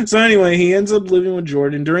 So anyway, he ends up living with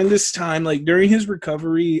Jordan. During this time, like during his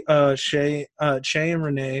recovery, Che and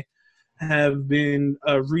Renee have been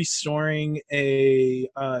restoring I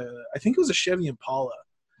think it was a Chevy Impala.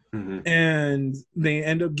 And they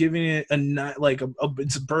end up giving it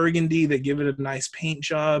it's burgundy. They give it a nice paint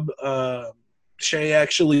job. Che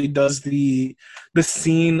actually does the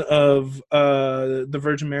scene of the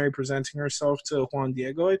Virgin Mary presenting herself to Juan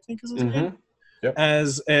Diego, I think is his name,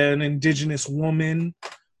 as an indigenous woman.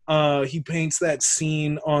 He paints that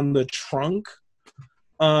scene on the trunk,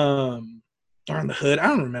 or on the hood. I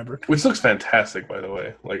don't remember. Which looks fantastic, by the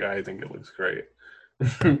way. Like, I think it looks great.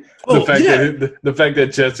 The fact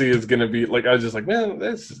that Jesse is gonna be like, I was just like, man,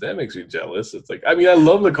 that makes me jealous. It's like, I mean, I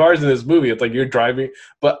love the cars in this movie. It's like you're driving,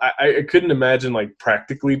 but I couldn't imagine like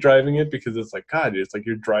practically driving it, because it's like, God, it's like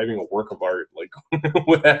you're driving a work of art. Like,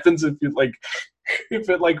 what happens if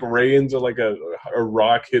it like rains or like a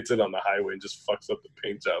rock hits it on the highway and just fucks up the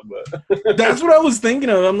paint job? But that's what I was thinking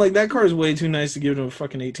of. I'm like, that car is way too nice to give to a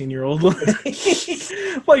fucking 18-year-old.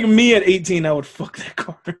 Like me at 18, I would fuck that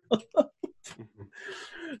car.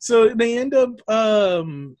 So they end up,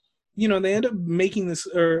 making this,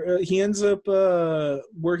 or he ends up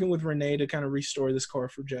working with Renee to kind of restore this car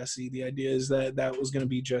for Jesse. The idea is that was going to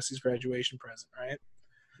be Jesse's graduation present, right?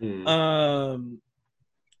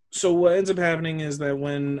 So what ends up happening is that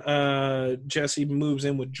when Jesse moves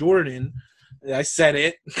in with Jordan, I said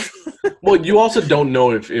it. Well, you also don't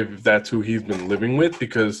know if that's who he's been living with,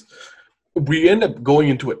 because we end up going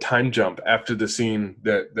into a time jump after the scene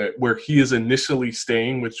that where he is initially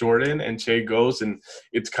staying with Jordan, and Che goes, and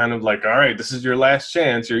it's kind of like, all right, this is your last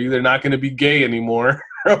chance. You're either not going to be gay anymore,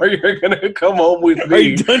 or you're going to come home with me. Are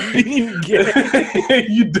you done being gay?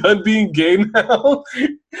 You done being gay now?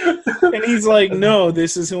 And he's like, no,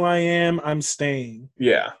 this is who I am. I'm staying.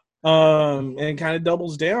 Yeah. And it kind of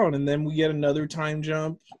doubles down, and then we get another time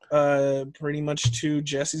jump, pretty much to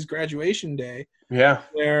Jesse's graduation day. Yeah,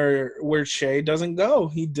 where Che doesn't go.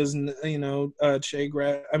 He doesn't,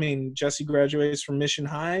 Jesse graduates from Mission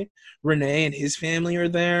High. Renee and his family are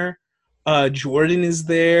there. Jordan is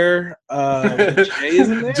there. Che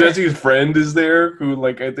isn't there. Jesse's friend is there, who,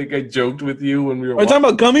 like, I think I joked with you when we were. Are you talking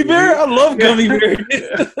about Gummy Bear? I love Gummy Bear.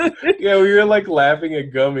 Yeah, we were like laughing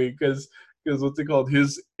at Gummy because what's it called?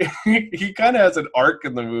 He kind of has an arc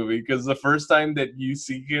in the movie, because the first time that you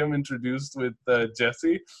see him introduced with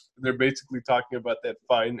Jesse, they're basically talking about that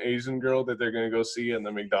fine Asian girl that they're going to go see in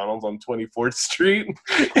the McDonald's on 24th Street.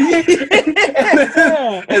 and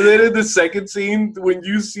then in the second scene, when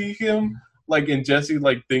you see him, like, and Jesse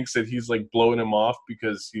like thinks that he's like blowing him off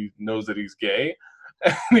because he knows that he's gay.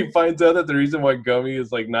 And he finds out that the reason why Gummy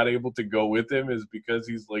is like not able to go with him is because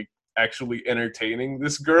he's like actually entertaining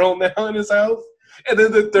this girl now in his house. And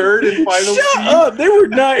then the third and final scene, up! They were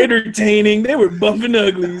not entertaining. They were bumping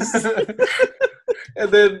uglies. And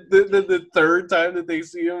then the third time that they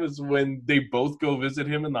see him is when they both go visit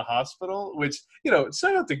him in the hospital. Which,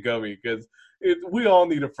 shout out to Gummy, because we all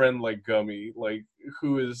need a friend like Gummy, like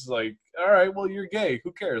who is like, all right, well you're gay,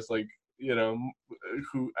 who cares? Like, you know,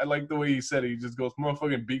 who I like the way he said it. He just goes,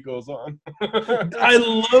 motherfucking beat goes on. I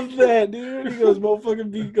love that, dude. He goes,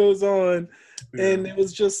 motherfucking beat goes on. And it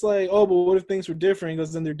was just like, oh, but what if things were different? He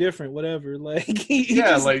goes, then they're different, whatever. Like he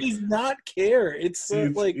just like does not care. It's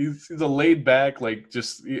so, like he's a laid back, like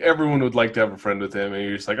just everyone would like to have a friend with him, and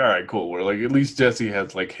you're just like, all right, cool. We're like, at least Jesse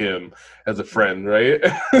has like him as a friend, right?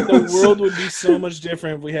 the world would be so much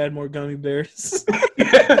different if we had more gummy bears.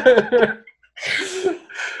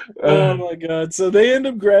 Oh my god! So they end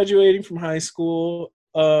up graduating from high school.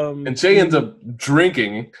 And Che ends up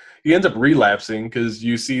drinking. He ends up relapsing because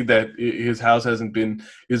you see that his house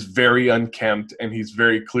is very unkempt, and he's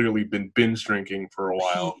very clearly been binge drinking for a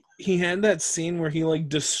while. He had that scene where he like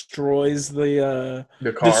destroys the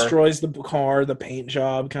car, the paint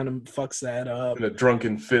job, kind of fucks that up in a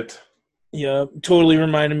drunken fit. Yeah, totally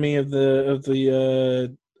reminded me of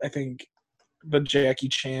the I think the Jackie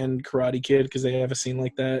Chan Karate Kid, because they have a scene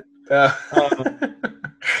like that. Yeah,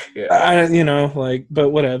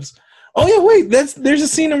 but whatevs. Oh yeah, wait, there's a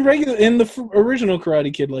scene in the original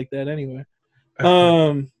Karate Kid like that. Anyway,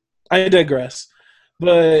 I digress.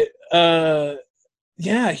 But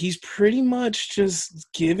yeah, he's pretty much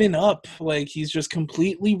just given up. Like he's just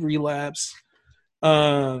completely relapsed.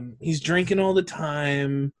 He's drinking all the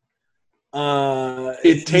time.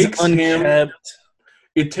 It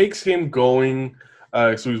takes him going.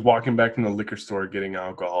 So he's walking back from the liquor store getting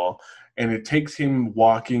alcohol, and it takes him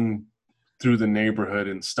walking through the neighborhood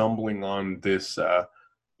and stumbling on this.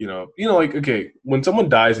 Like, okay, when someone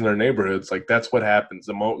dies in our neighborhoods, like that's what happens.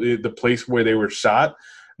 The place where they were shot.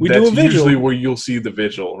 That's usually where you'll see the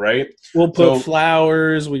vigil, right? We'll put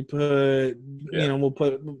flowers. We'll put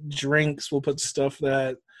drinks. We'll put stuff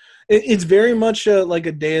that. It's very much like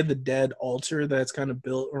a Day of the Dead altar that's kind of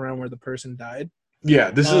built around where the person died. Yeah,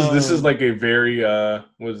 this is like a very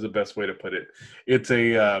what is the best way to put it?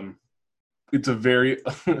 It's a very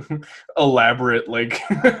elaborate like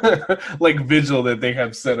vigil that they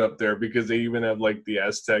have set up there, because they even have like the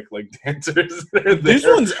Aztec like dancers there. This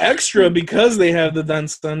one's extra because they have the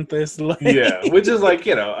danzantes. Yeah, which is like,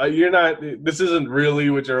 you're not. This isn't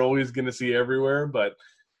really what you're always going to see everywhere, but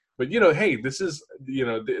hey, this is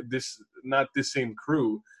this not this same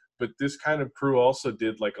crew, but this kind of crew also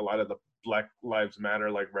did like a lot of the Black Lives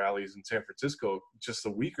Matter like rallies in San Francisco just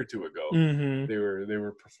a week or two ago. Mm-hmm. They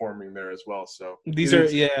were performing there as well. So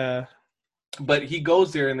But he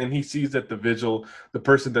goes there and then he sees that the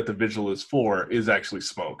person that the vigil is for is actually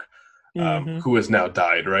Smoke, who has now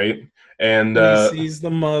died, right? And he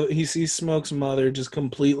sees Smoke's mother just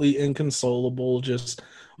completely inconsolable, just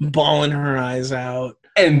bawling her eyes out.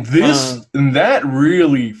 And that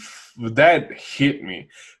hit me,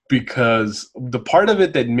 because the part of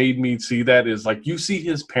it that made me see that is like, you see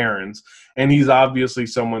his parents, and he's obviously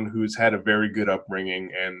someone who's had a very good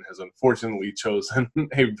upbringing and has unfortunately chosen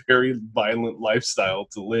a very violent lifestyle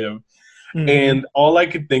to live. Mm-hmm. And all I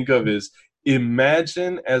could think of is,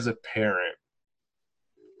 imagine as a parent,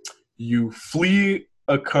 you flee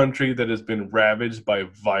a country that has been ravaged by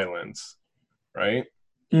violence, right?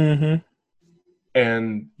 Mm-hmm.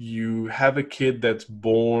 And you have a kid that's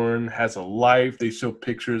born, has a life. They show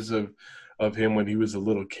pictures of him when he was a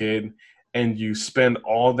little kid. And you spend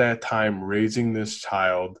all that time raising this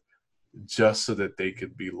child just so that they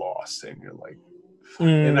could be lost. And you're like,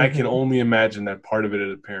 and I can only imagine that part of it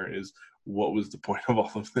as a parent is, what was the point of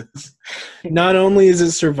all of this? Not only is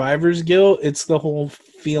it survivor's guilt, it's the whole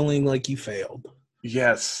feeling like you failed.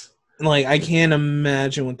 Yes. Like, I can't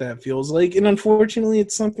imagine what that feels like. And unfortunately,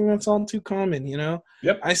 it's something that's all too common,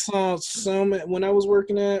 Yep. I saw when I was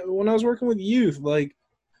working with youth, like,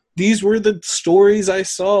 these were the stories I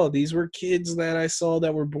saw. These were kids that I saw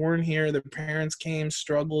that were born here. Their parents came,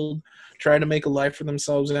 struggled, tried to make a life for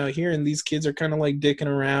themselves out here. And these kids are kind of like dicking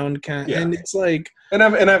around. And it's like... And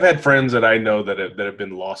I've had friends that I know that have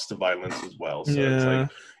been lost to violence as well. So it's like...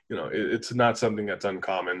 it's not something that's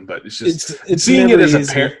uncommon, but it's just seeing it as a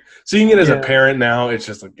parent. Seeing it as a parent now, it's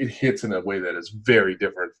just like, it hits in a way that is very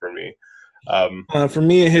different for me. For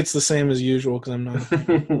me, it hits the same as usual because I'm not.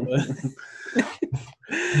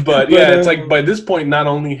 But yeah, it's like by this point, not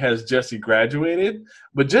only has Jesse graduated,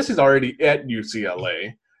 but Jesse's already at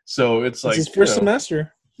UCLA. So it's like his first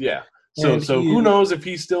semester. Yeah. So who knows if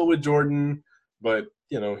he's still with Jordan? But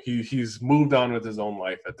he's moved on with his own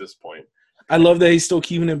life at this point. I love that he's still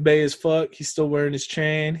keeping it bay as fuck. He's still wearing his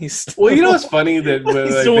chain. Well, it's funny that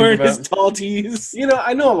he's still wearing his tall tees.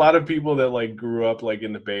 I know a lot of people that like grew up like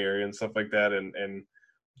in the Bay Area and stuff like that, and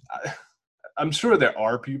I'm sure there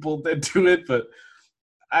are people that do it, but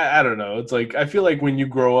I don't know. It's like I feel like when you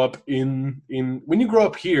grow up when you grow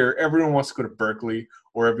up here, everyone wants to go to Berkeley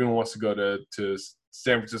or everyone wants to go to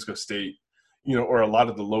San Francisco State, or a lot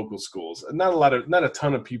of the local schools. Not a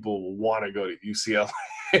ton of people will want to go to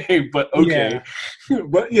UCLA, but okay. Yeah.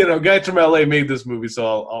 But guys from LA made this movie, so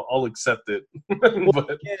I'll accept it. But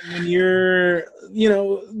And when you're,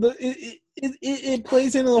 it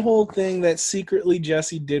plays into the whole thing that secretly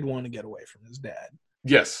Jesse did want to get away from his dad.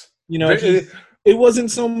 yes, It wasn't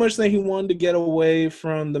so much that he wanted to get away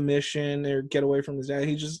from the mission or get away from his dad.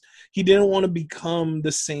 He didn't want to become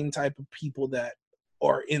the same type of people that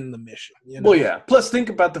are in the mission. Well, yeah. Plus, think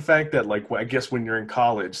about the fact that, like, I guess when you're in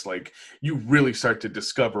college, like, you really start to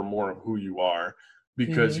discover more of who you are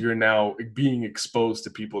because you're now being exposed to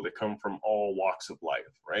people that come from all walks of life,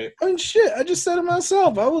 right? Oh, shit. I just said it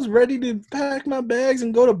myself. I was ready to pack my bags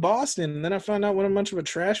and go to Boston. And then I found out what a much of a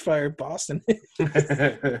trash fire Boston is.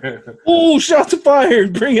 Oh, shots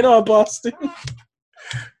fired. Bring it on, Boston.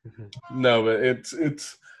 No, but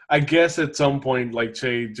it's I guess at some point, like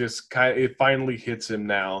Che just it finally hits him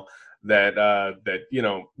now that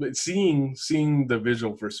seeing the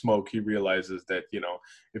visual for Smoke, he realizes that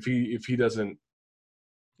if he doesn't,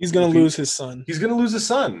 he's gonna lose his son. He's gonna lose his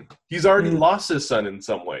son. He's already lost his son in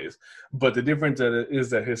some ways, but the difference is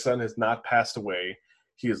that his son has not passed away.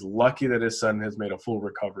 He is lucky that his son has made a full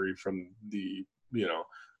recovery from the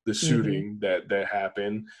shooting that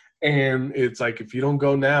happened. And it's like, if you don't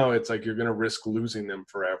go now, it's like you're going to risk losing them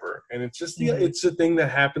forever. And it's just, it's a thing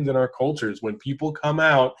that happens in our cultures when people come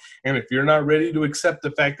out. And if you're not ready to accept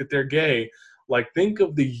the fact that they're gay, like, think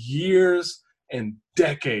of the years and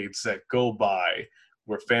decades that go by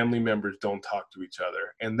where family members don't talk to each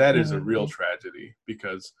other. And that is a real tragedy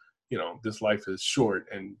because, this life is short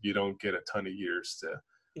and you don't get a ton of years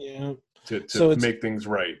to make things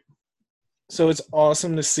right. So it's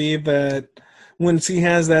awesome to see that once he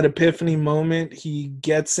has that epiphany moment, he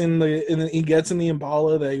gets in the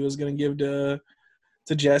Impala that he was going to give to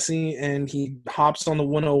Jesse, and he hops on the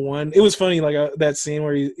 101. It was funny, like that scene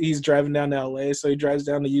where he's driving down to LA, so he drives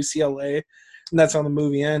down to UCLA, and that's how the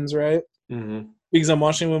movie ends, right? Mm-hmm. Because I'm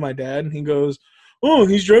watching it with my dad, and he goes, "Oh,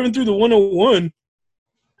 he's driving through the 101."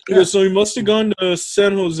 He goes, "So he must have gone to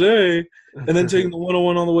San Jose and then taking the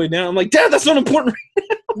 101 all the way down." I'm like, "Dad, that's not important."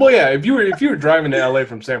 Well, yeah, if you were driving to LA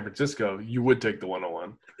from San Francisco, you would take the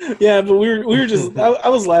 101. Yeah, but we were just I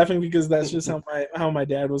was laughing because that's just how my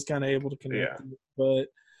dad was kind of able to connect. Yeah. But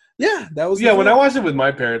yeah, that was when I watched it with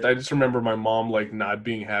my parents, I just remember my mom like not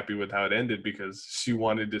being happy with how it ended because she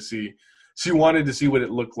wanted to see what it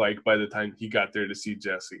looked like by the time he got there to see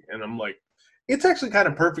Jesse. And I'm like, it's actually kind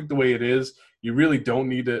of perfect the way it is. You really don't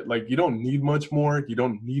need to, you don't need much more. You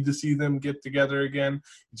don't need to see them get together again.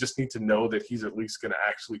 You just need to know that he's at least going to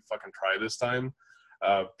actually fucking try this time.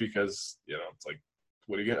 Because, it's like,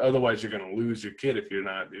 what are you gonna, otherwise you're going to lose your kid if you're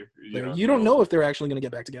not. You don't know if they're actually going to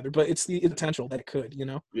get back together, but it's the potential that it could,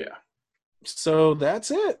 Yeah. So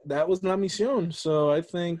that's it. That was La Misión. So I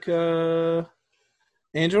think,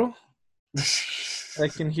 Angel, I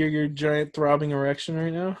can hear your giant throbbing erection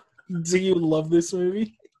right now. Do you love this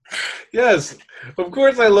movie? Yes, of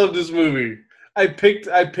course I love this movie. I picked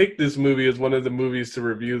this movie as one of the movies to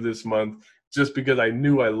review this month just because I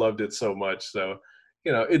knew I loved it so much. So,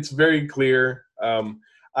 it's very clear.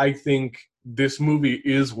 I think this movie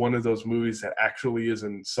is one of those movies that actually is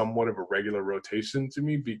in somewhat of a regular rotation to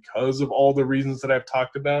me because of all the reasons that I've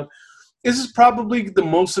talked about. This is probably the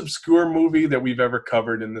most obscure movie that we've ever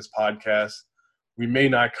covered in this podcast. We may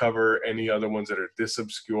not cover any other ones that are this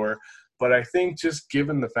obscure. But I think just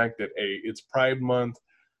given the fact that, it's Pride Month,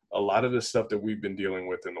 a lot of the stuff that we've been dealing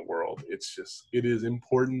with in the world, it is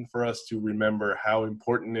important for us to remember how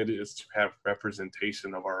important it is to have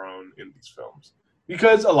representation of our own in these films.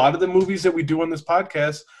 Because a lot of the movies that we do on this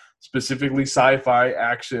podcast, specifically sci-fi,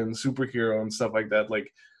 action, superhero, and stuff like that,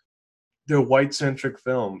 they're white-centric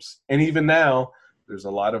films. And even now, there's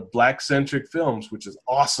a lot of black-centric films, which is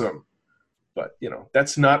awesome. But,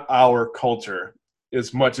 that's not our culture.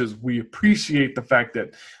 As much as we appreciate the fact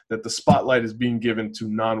that the spotlight is being given to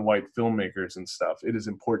non-white filmmakers and stuff, it is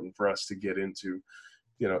important for us to get into,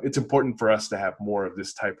 it's important for us to have more of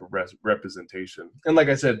this type of representation. And like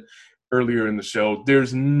I said earlier in the show,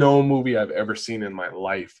 there's no movie I've ever seen in my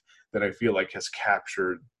life that I feel like has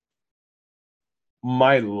captured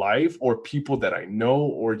my life or people that I know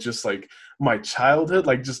or just like my childhood,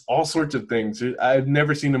 like just all sorts of things. I've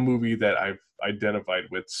never seen a movie that I've identified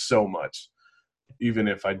with so much. Even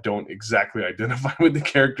if I don't exactly identify with the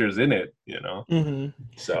characters in it, Mm-hmm.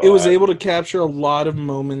 So it was able to capture a lot of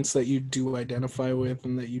moments that you do identify with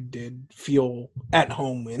and that you did feel at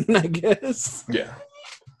home in, I guess. Yeah.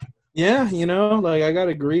 Yeah, like I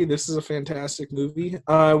gotta agree, this is a fantastic movie.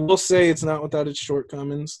 I will say it's not without its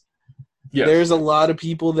shortcomings. Yes. There's a lot of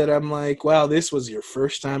people that I'm like, wow, this was your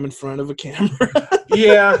first time in front of a camera.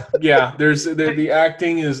 Yeah, yeah. There's the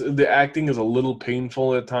acting is a little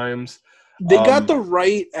painful at times. They got Um, the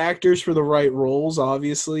right actors for the right roles,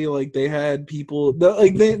 obviously. Like they had people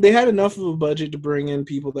like they had enough of a budget to bring in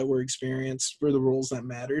people that were experienced for the roles that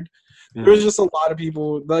mattered. There was mhm. just a lot of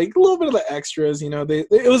people, like a little bit of the extras,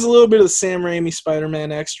 it was a little bit of Sam Raimi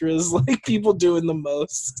Spider-Man extras, like people doing the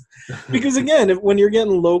most. Because again, when you're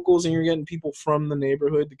getting locals and you're getting people from the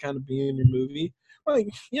neighborhood to kind of be in your movie, like,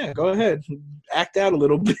 yeah, go ahead, act out a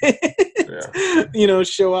little Yeah. bit,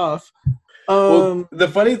 show off. Well, Um, the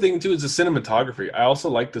funny thing too is the cinematography. I also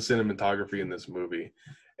like the cinematography in this movie,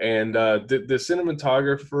 and the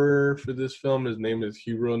cinematographer for this film, his name is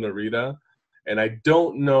Hiro Narita, and I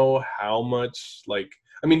don't know how much. Like,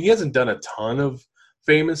 I mean, he hasn't done a ton of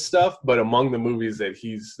famous stuff, but among the movies that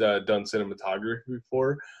he's done cinematography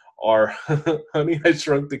for are Honey, I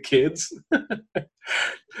Shrunk the Kids,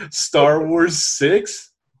 Star Wars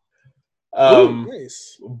 6. ooh, Um,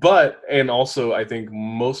 nice. but and also I think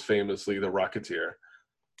most famously The Rocketeer.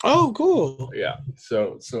 Oh, cool. Yeah,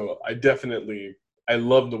 so I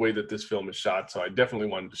love the way that this film is shot, so I definitely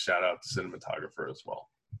wanted to shout out the cinematographer as well.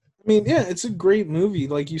 I mean, yeah, it's a great movie.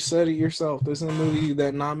 Like you said it yourself. This is a movie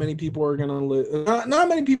that not many people are gonna not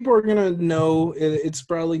many people are gonna know. It's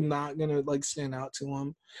probably not gonna like stand out to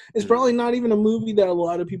them. It's Mm. probably not even a movie that a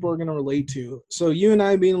lot of people are gonna relate to. So you and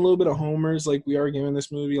I being a little bit of homers, like we are giving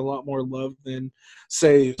this movie a lot more love than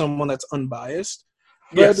say someone that's unbiased.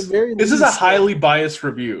 But at the Yes, very this is a least, like, highly biased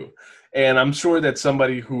review, and I'm sure that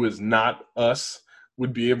somebody who is not us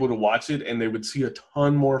would be able to watch it and they would see a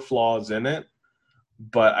ton more flaws in it.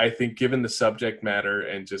 But I think, given the subject matter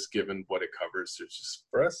and just given what it covers, there's just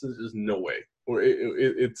for us, there's just no way, or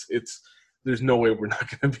it's there's no way we're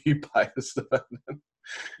not going to be biased about it.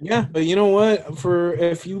 yeah, but you know what? For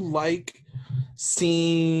if you like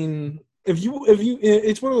seeing, if you,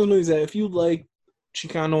 it's one of those movies that if you like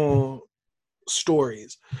Chicano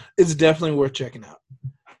stories, it's definitely worth checking out.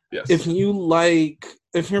 Yes. If you like,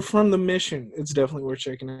 if you're from the Mission, it's definitely worth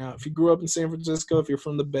checking out. If you grew up in San Francisco, if you're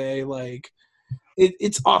from the Bay, like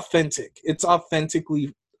it's authentic. It's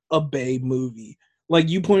authentically a Bay movie. Like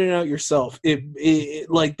you pointed out yourself,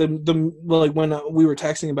 like the like when we were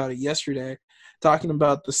texting about it yesterday, talking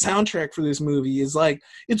about the soundtrack for this movie is like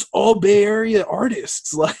it's all Bay Area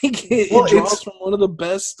artists. Like it Well, draws it's from one of the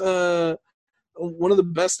best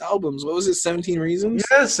albums. What was it? 17 Reasons.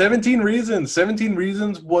 yeah, 17 Reasons. 17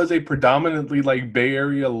 Reasons was a predominantly like Bay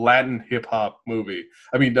Area Latin hip hop movie.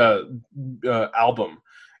 I mean, album,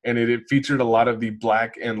 and it featured a lot of the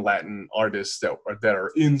Black and Latin artists that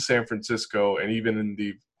are in San Francisco and even in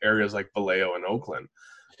the areas like Vallejo and Oakland.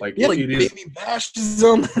 Like Yeah, like it is, Baby Bash is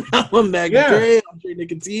on that album. Mac yeah, Dre, Andre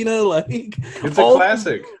Nicotina, like it's a all these.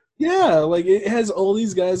 classic. Yeah, like it has all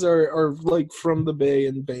these guys are like from the Bay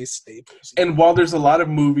and Bay staples. And while there's a lot of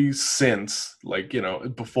movies since, like,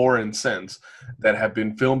 before and since, that have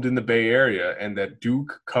been filmed in the Bay Area and that do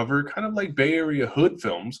cover kind of like Bay Area hood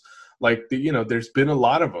films, like there's been a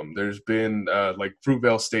lot of them. There's been like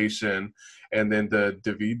Fruitvale Station, and then the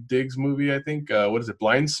David Diggs movie, I think. What is it?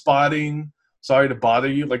 Blind Spotting. Sorry to bother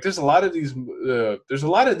you. Like, there's a lot of these. There's a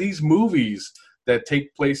lot of these movies that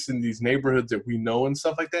take place in these neighborhoods that we know and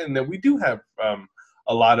stuff like that, and that we do have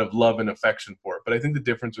a lot of love and affection for it. But I think the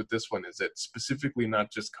difference with this one is that specifically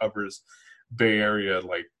not just covers Bay Area,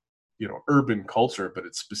 like, urban culture, but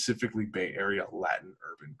it's specifically Bay Area Latin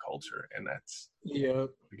urban culture. And that's, Yeah.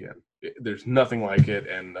 again, there's nothing like it.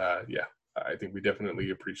 And yeah, I think we definitely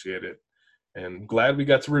appreciate it and glad we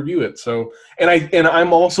got to review it. So,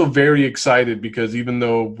 I'm also very excited because even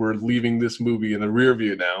though we're leaving this movie in the rear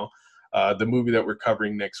view now, the movie that we're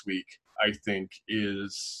covering next week, I think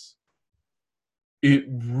it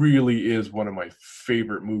really is one of my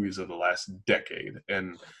favorite movies of the last decade, and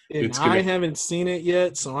And it's I gonna. haven't seen it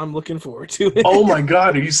yet, so I'm looking forward to Oh it. my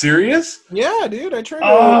God, are you serious? Yeah, dude. I tried to.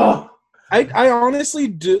 Oh, I honestly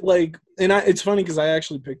do like, and it's funny because I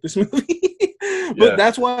actually picked this movie, but yeah,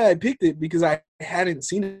 that's why I picked it because I hadn't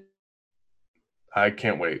seen it. I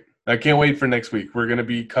can't wait. I can't wait for next week. We're gonna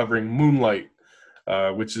be covering Moonlight,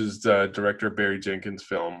 which is director Barry Jenkins'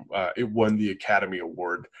 film. It won the Academy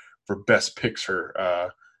Award for Best Picture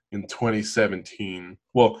in 2017.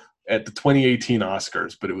 Well, at the 2018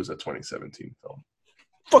 Oscars, but it was a 2017 film.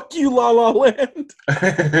 Fuck you, La La Land.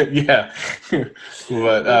 Yeah,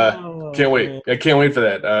 but Oh can't wait. man. I can't wait for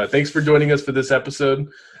that. Thanks for joining us for this episode.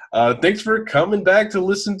 Thanks for coming back to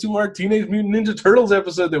listen to our Teenage Mutant Ninja Turtles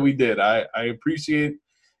episode that we did. I appreciate.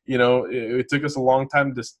 It took us a long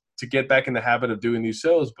time to get back in the habit of doing these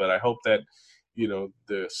shows, but I hope that,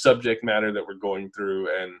 the subject matter that we're going through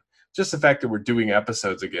and just the fact that we're doing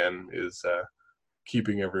episodes again is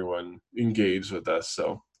keeping everyone engaged with us.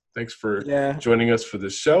 So thanks for Yeah. joining us for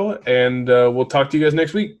this show, and we'll talk to you guys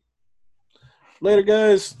next week. Later,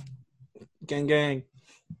 guys. Gang, gang.